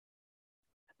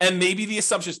 And maybe the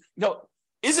assumptions,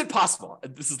 is it possible?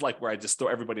 This is like where I just throw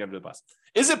everybody under the bus.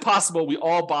 Is it possible we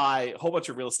all buy a whole bunch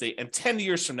of real estate and 10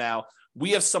 years from now,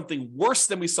 we have something worse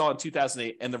than we saw in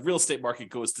 2008 and the real estate market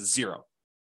goes to 0?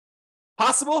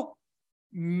 Possible?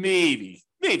 Maybe.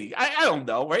 I don't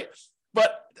know, right?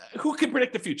 But who can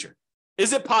predict the future?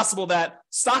 Is it possible that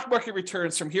stock market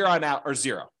returns from here on out are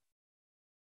 0?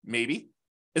 Maybe.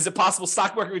 Is it possible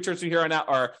stock market returns from here on out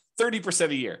are 30%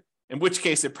 a year? In which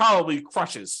case it probably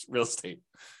crushes real estate.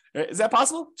 Is that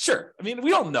possible? Sure. I mean, we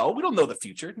don't know. We don't know the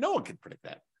future. No one can predict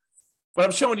that. But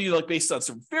I'm showing you based on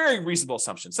some very reasonable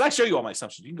assumptions. So I show you all my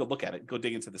assumptions. You can go look at it, go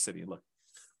dig into the city and look.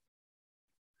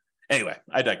 Anyway,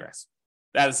 I digress.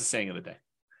 That is the saying of the day.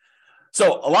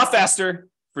 So a lot faster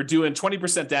for doing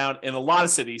 20% down in a lot of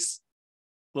cities,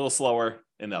 a little slower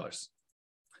in others.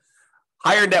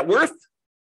 Higher net worth.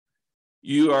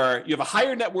 You have a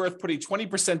higher net worth putting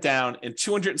 20% down in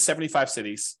 275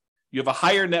 cities. You have a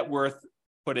higher net worth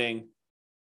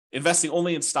investing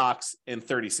only in stocks in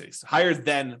 30 cities, higher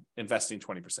than investing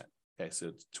 20%. Okay,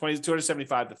 so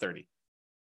 275 to 30.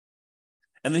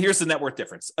 And then here's the net worth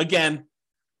difference. Again,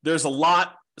 there's a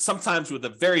lot sometimes with a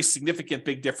very significant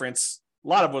big difference, a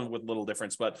lot of them with little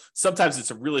difference, but sometimes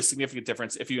it's a really significant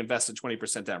difference if you invest in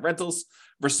 20% down rentals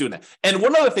versus doing that. And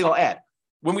one other thing I'll add,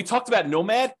 when we talked about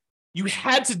Nomad, you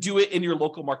had to do it in your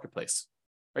local marketplace,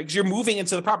 right? Because you're moving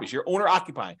into the properties, you're owner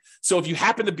occupying. So if you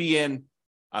happen to be in,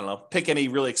 I don't know, pick any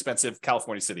really expensive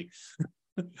California city,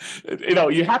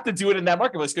 you have to do it in that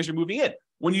marketplace because you're moving in.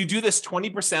 When you do this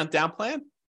 20% down plan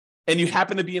and you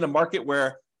happen to be in a market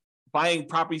where buying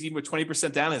properties even with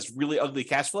 20% down has really ugly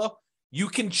cash flow, you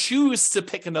can choose to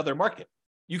pick another market.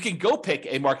 You can go pick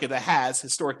a market that has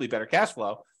historically better cash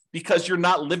flow because you're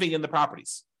not living in the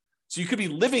properties. So you could be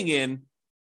living in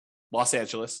Los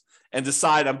Angeles and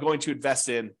decide I'm going to invest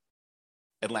in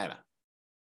Atlanta,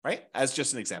 right? As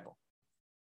just an example.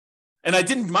 And I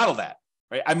didn't model that,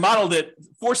 right? I modeled it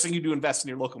forcing you to invest in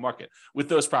your local market with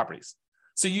those properties.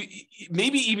 So you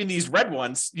maybe even these red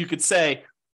ones, you could say,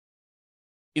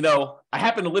 I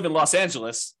happen to live in Los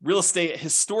Angeles. Real estate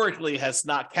historically has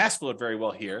not cash flowed very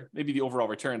well here. Maybe the overall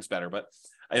return's better, but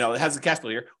it hasn't cash flow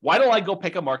here. Why don't I go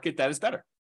pick a market that is better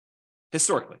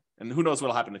historically? And who knows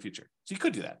what'll happen in the future. So you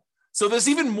could do that. So there's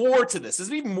even more to this.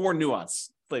 There's even more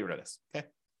nuance flavor to this. Okay.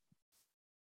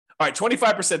 All right,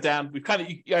 25% down. We've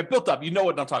I built up. You know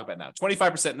what I'm talking about now.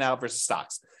 25% now versus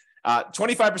stocks.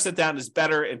 25% down is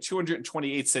better in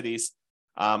 228 cities.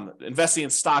 Investing in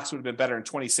stocks would have been better in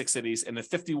 26 cities, and in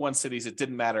 51 cities, it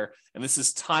didn't matter. And this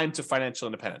is time to financial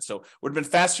independence. So it would have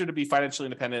been faster to be financially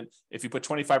independent if you put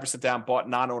 25% down, bought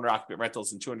non-owner occupant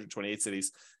rentals in 228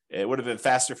 cities. It would have been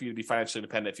faster for you to be financially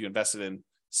independent if you invested in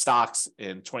stocks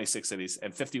in 26 cities,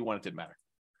 and 51, it didn't matter.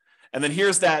 And then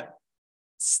here's that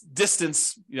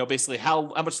distance, basically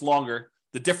how much longer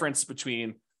the difference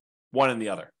between one and the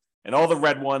other. And all the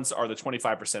red ones are the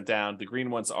 25% down. The green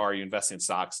ones are you invest in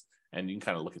stocks. And you can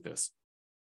kind of look at this.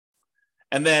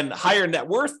 And then higher net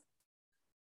worth.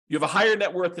 You have a higher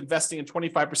net worth investing in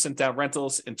 25% down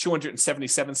rentals in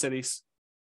 277 cities.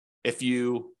 If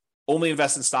you only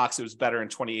invest in stocks, it was better in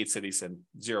 28 cities and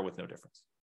 0 with no difference.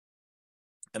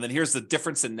 And then here's the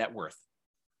difference in net worth.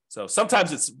 So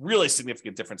sometimes it's really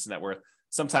significant difference in net worth.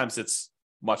 Sometimes it's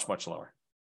much, much lower.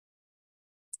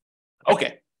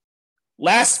 Okay.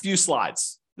 Last few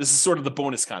slides. This is sort of the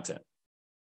bonus content.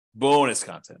 Bonus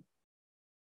content.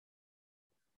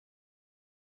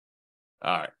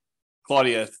 All right.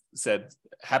 Claudia said,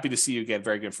 happy to see you again.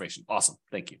 Very good information. Awesome.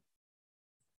 Thank you.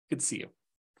 Good to see you.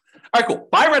 All right, cool.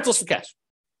 Buy rentals for cash.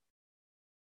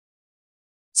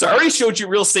 So I already showed you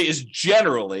real estate is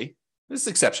generally, there's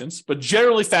exceptions, but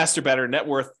generally faster, better net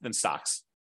worth than stocks.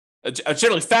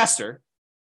 Generally faster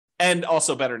and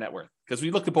also better net worth. Because we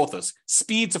looked at both those.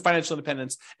 Speed to financial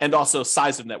independence and also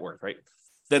size of net worth, right?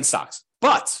 Than stocks.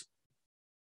 But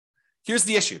here's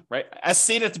the issue, right? As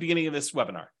stated at the beginning of this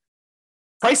webinar,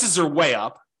 prices are way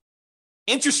up,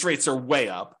 interest rates are way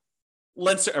up,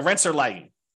 rents are lagging.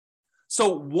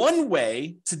 So one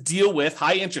way to deal with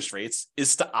high interest rates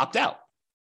is to opt out.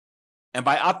 And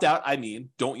by opt out, I mean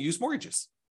don't use mortgages.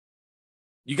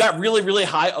 You got really, really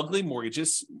high, ugly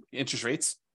mortgages, interest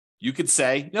rates. You could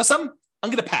say, something, I'm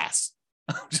going to pass.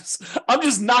 I'm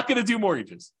just not going to do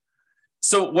mortgages.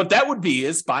 So what that would be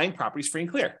is buying properties free and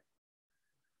clear.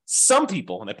 Some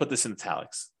people, and I put this in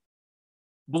italics,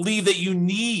 believe that you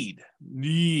need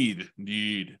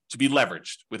to be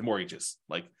leveraged with mortgages.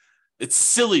 Like it's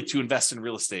silly to invest in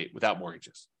real estate without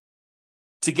mortgages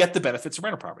to get the benefits of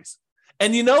rental properties.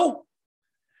 And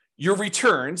your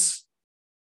returns,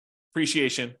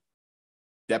 appreciation,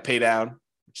 debt pay down,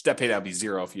 which debt pay down would be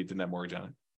 0 if you didn't have mortgage on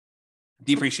it,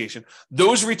 depreciation,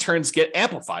 those returns get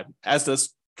amplified, as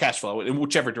does cash flow in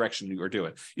whichever direction you are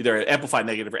doing, either amplify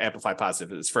negative or amplify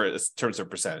positive as far as terms of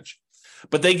percentage.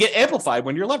 But they get amplified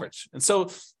when you're leveraged. And so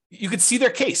you could see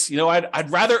their case. I'd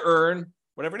rather earn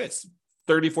whatever it is,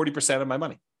 30, 40% of my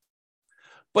money.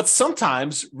 But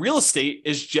sometimes real estate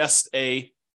is just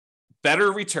a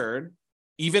better return,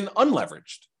 even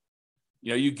unleveraged.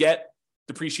 You get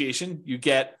depreciation, you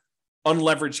get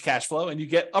unleveraged cash flow, and you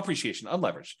get appreciation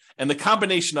unleveraged. And the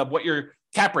combination of what your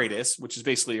cap rate is, which is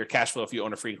basically your cash flow if you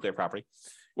own a free and clear property,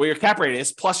 what your cap rate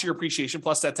is, plus your appreciation,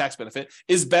 plus that tax benefit,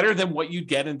 is better than what you'd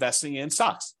get investing in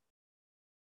stocks.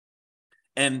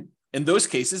 And in those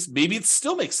cases, maybe it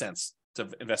still makes sense to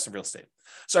invest in real estate.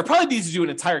 So I probably need to do an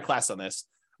entire class on this,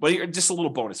 but just a little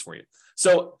bonus for you.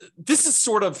 So this is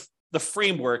sort of the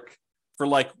framework for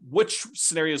which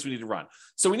scenarios we need to run.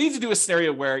 So we need to do a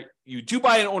scenario where you do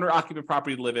buy an owner-occupant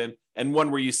property to live in, and one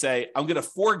where you say, I'm going to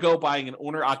forego buying an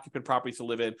owner-occupant property to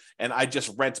live in, and I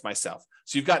just rent myself.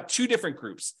 So you've got two different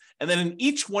groups. And then in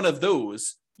each one of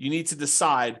those, you need to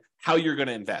decide how you're going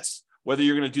to invest, whether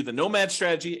you're going to do the nomad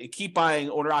strategy and keep buying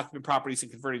owner-occupant properties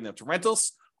and converting them to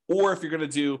rentals, or if you're going to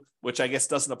do, which I guess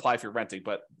doesn't apply if you're renting,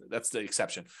 but that's the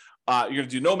exception. You're going to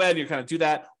do nomad, you're kind of do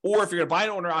that. Or if you're going to buy an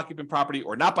owner-occupant property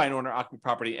or not buy an owner-occupant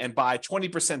property and buy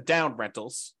 20% down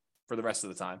rentals for the rest of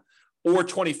the time, or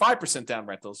 25% down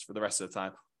rentals for the rest of the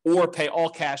time, or pay all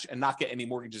cash and not get any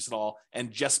mortgages at all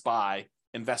and just buy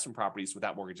investment properties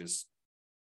without mortgages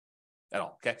at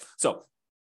all. Okay. So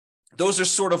those are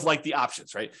sort of like the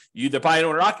options, right? You either buy an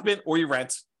owner-occupant or you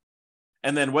rent.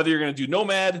 And then whether you're going to do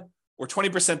nomad or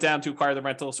 20% down to acquire the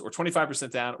rentals or 25%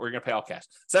 down, or you're going to pay all cash.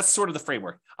 So that's sort of the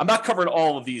framework. I'm not covering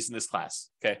all of these in this class.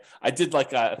 Okay. I did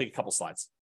I think a couple slides.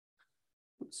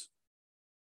 Oops.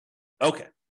 Okay.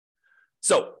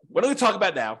 So what I'm going to talk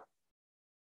about now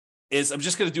is I'm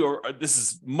just going to do this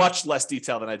is much less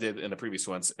detail than I did in the previous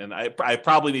ones. And I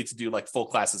probably need to do like full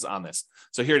classes on this.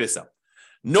 So here it is though.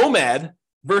 Nomad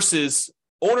versus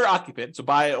owner-occupant, so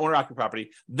buy an owner-occupant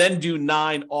property, then do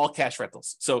 9 all-cash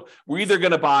rentals. So we're either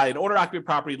going to buy an owner-occupant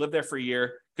property, live there for a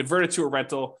year, convert it to a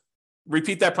rental,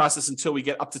 repeat that process until we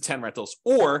get up to 10 rentals,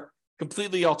 or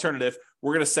completely alternative,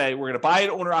 we're going to say we're going to buy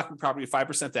an owner-occupant property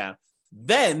 5% down,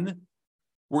 then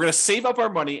we're going to save up our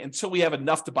money until we have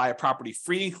enough to buy a property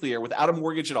free and clear without a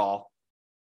mortgage at all.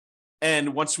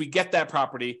 And once we get that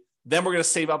property, then we're going to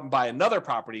save up and buy another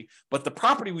property, but the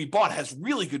property we bought has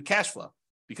really good cash flow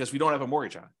because we don't have a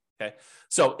mortgage on it, okay?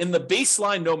 So in the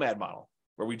baseline nomad model,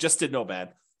 where we just did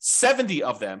nomad, 70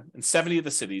 of them in 70 of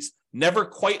the cities never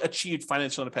quite achieved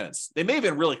financial independence. They may have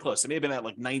been really close. They may have been at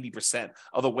like 90%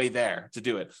 of the way there to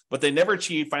do it, but they never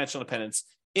achieved financial independence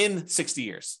in 60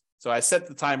 years. So I set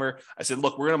the timer. I said,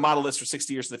 look, we're going to model this for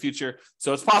 60 years in the future.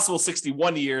 So it's possible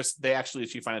 61 years they actually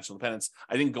achieve financial independence.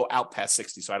 I didn't go out past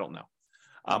 60, so I don't know.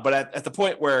 But at the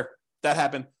point where that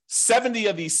happened, 70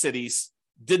 of these cities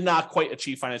did not quite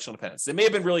achieve financial independence. They may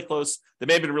have been really close. They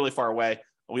may have been really far away.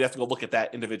 We'd have to go look at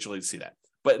that individually to see that.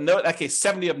 But in that case,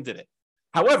 70 of them did it.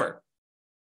 However,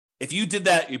 if you did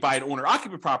that, you buy an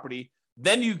owner-occupant property,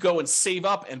 then you go and save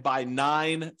up and buy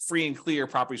 9 free and clear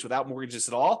properties without mortgages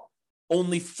at all.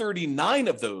 Only 39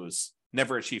 of those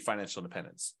never achieved financial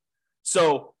independence.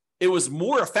 So it was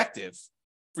more effective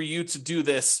for you to do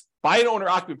this, buy an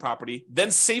owner-occupant property,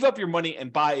 then save up your money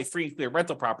and buy a free and clear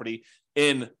rental property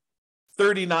in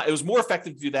 39. It was more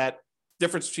effective to do that.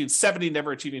 Difference between 70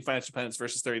 never achieving financial independence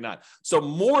versus 39. So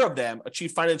more of them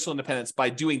achieve financial independence by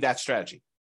doing that strategy,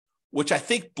 which I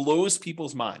think blows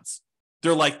people's minds.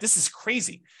 They're like, this is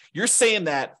crazy. You're saying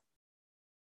that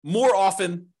more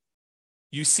often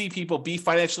you see people be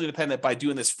financially independent by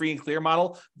doing this free and clear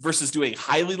model versus doing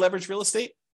highly leveraged real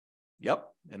estate? Yep,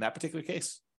 in that particular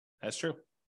case, that's true.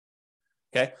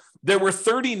 Okay, there were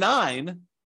 39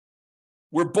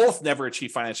 where both never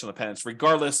achieved financial independence,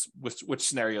 regardless which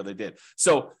scenario they did.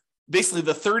 So basically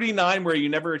the 39 where you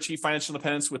never achieve financial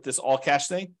independence with this all cash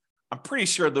thing, I'm pretty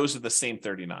sure those are the same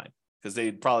 39 because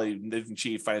they probably didn't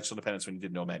achieve financial independence when you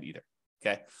did nomad either.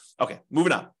 Okay,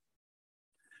 moving on.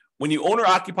 When you own or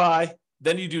occupy,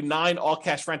 then you do 9 all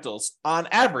cash rentals. On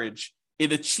average,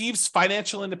 it achieves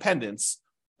financial independence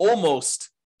almost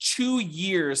 2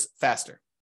 years faster.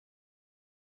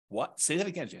 What? Say that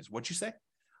again, James. What'd you say?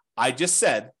 I just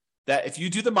said that if you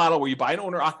do the model where you buy an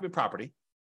owner-occupant property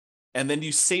and then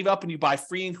you save up and you buy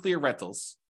free and clear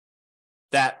rentals,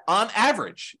 that on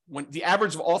average, when the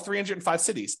average of all 305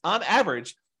 cities, on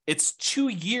average, it's 2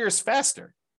 years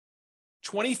faster,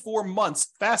 24 months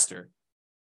faster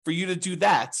for you to do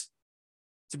that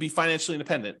to be financially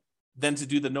independent than to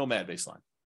do the nomad baseline.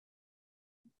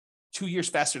 2 years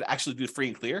faster to actually do free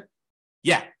and clear?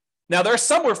 Yeah. Now, there are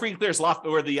some where free and clear is a lot,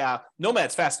 where the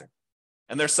nomad's faster.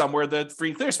 And there's some where the free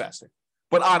and clear is faster.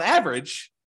 But on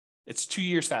average, it's 2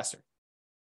 years faster.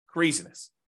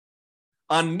 Craziness.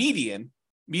 On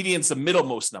median's the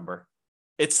middlemost number,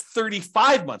 it's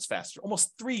 35 months faster,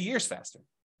 almost 3 years faster.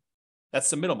 That's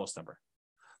the middlemost number.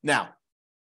 Now,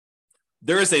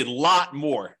 there is a lot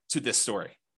more to this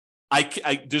story.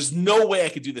 There's no way I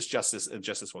could do this justice in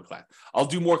just this one class. I'll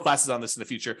do more classes on this in the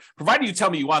future, provided you tell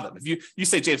me you want them. If you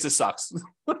say, James, this sucks.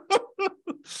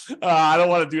 I don't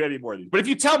want to do any more of these. But if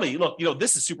you tell me, look,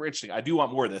 this is super interesting, I do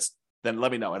want more of this, then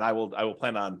let me know, and I will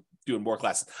plan on doing more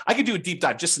classes. I could do a deep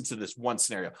dive just into this one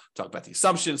scenario, talk about the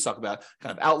assumptions, talk about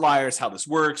kind of outliers, how this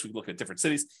works. We can look at different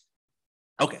cities.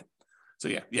 Okay. So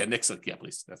yeah, Nick's like, yeah,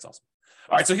 please. That's awesome.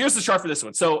 All right. So here's the chart for this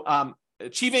one. So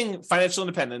achieving financial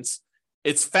independence,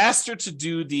 it's faster to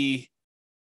do the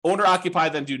owner-occupy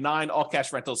than do 9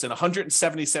 all-cash rentals in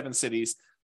 177 cities.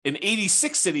 In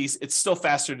 86 cities, it's still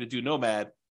faster to do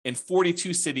nomad. In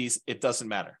 42 cities, it doesn't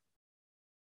matter.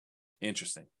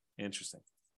 Interesting.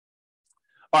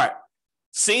 All right.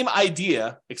 Same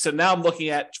idea, except now I'm looking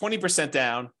at 20%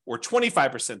 down or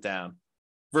 25% down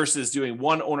versus doing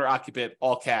one owner occupant,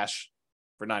 all cash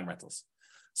for 9 rentals.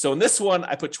 So in this one,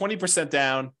 I put 20%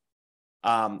 down,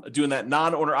 doing that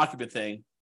non-owner occupant thing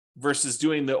versus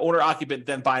doing the owner occupant,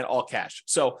 then buying all cash.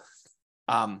 So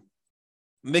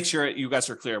make sure you guys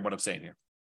are clear on what I'm saying here.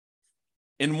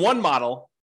 In one model,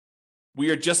 we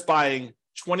are just buying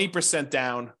 20%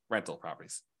 down rental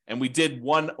properties. And we did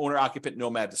one owner occupant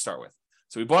nomad to start with.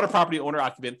 So we bought a property owner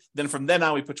occupant. Then from then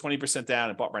on, we put 20% down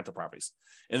and bought rental properties.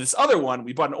 In this other one,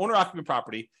 we bought an owner occupant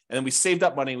property and then we saved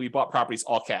up money and we bought properties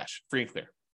all cash, free and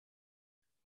clear.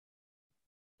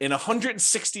 In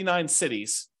 169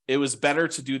 cities, it was better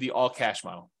to do the all cash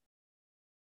model.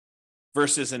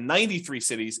 Versus in 93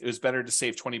 cities, it was better to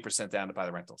save 20% down to buy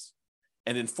the rentals.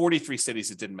 And in 43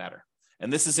 cities, it didn't matter.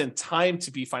 And this is in time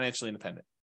to be financially independent.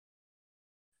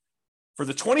 For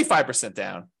the 25%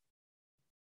 down,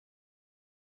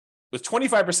 with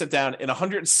 25% down in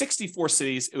 164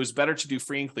 cities, it was better to do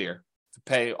free and clear, to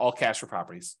pay all cash for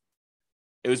properties.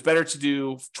 It was better to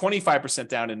do 25%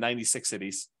 down in 96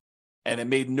 cities, and it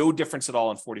made no difference at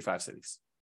all in 45 cities.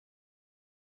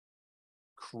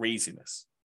 Craziness.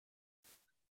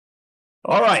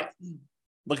 All right.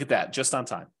 Look at that, just on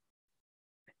time.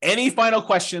 Any final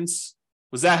questions?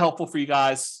 Was that helpful for you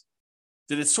guys?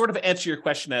 Did it sort of answer your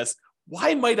question as,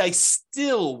 why might I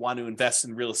still want to invest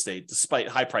in real estate despite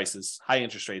high prices, high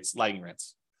interest rates, lagging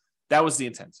rents? That was the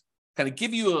intent. Kind of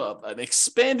give you an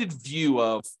expanded view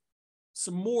of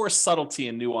some more subtlety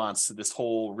and nuance to this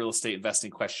whole real estate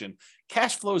investing question.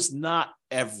 Cash flow is not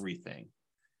everything,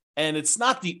 and it's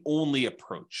not the only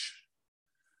approach.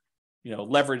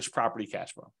 Leverage property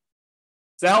cash flow.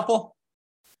 Is that helpful?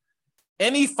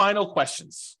 Any final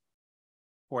questions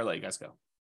before I let you guys go?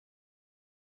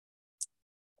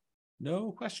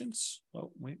 No questions?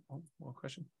 Oh, wait, one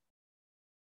question.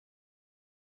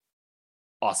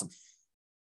 Awesome.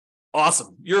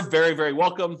 You're very, very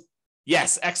welcome.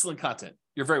 Yes, excellent content.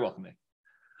 You're very welcome, Nick.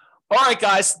 All right,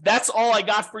 guys, that's all I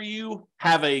got for you.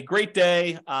 Have a great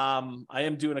day. I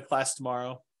am doing a class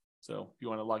tomorrow, so if you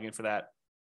want to log in for that,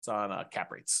 it's on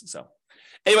cap rates. So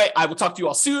anyway, I will talk to you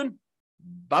all soon.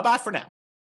 Bye-bye for now.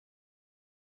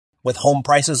 With home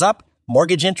prices up,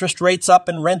 mortgage interest rates up,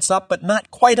 and rents up, but not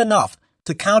quite enough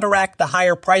to counteract the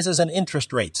higher prices and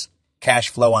interest rates. Cash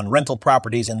flow on rental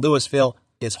properties in Lewisville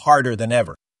is harder than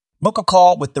ever. Book a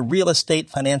call with the Real Estate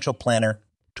Financial Planner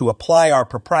to apply our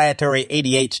proprietary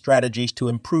 88 strategies to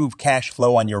improve cash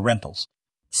flow on your rentals.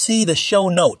 See the show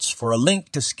notes for a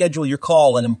link to schedule your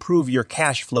call and improve your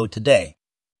cash flow today.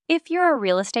 If you're a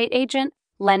real estate agent,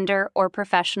 lender, or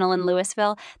professional in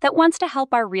Lewisville that wants to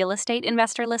help our real estate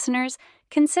investor listeners,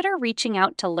 consider reaching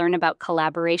out to learn about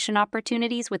collaboration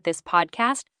opportunities with this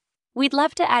podcast. We'd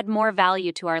love to add more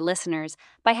value to our listeners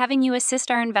by having you assist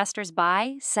our investors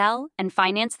buy, sell, and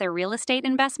finance their real estate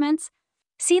investments.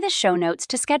 See the show notes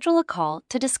to schedule a call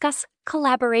to discuss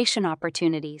collaboration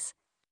opportunities.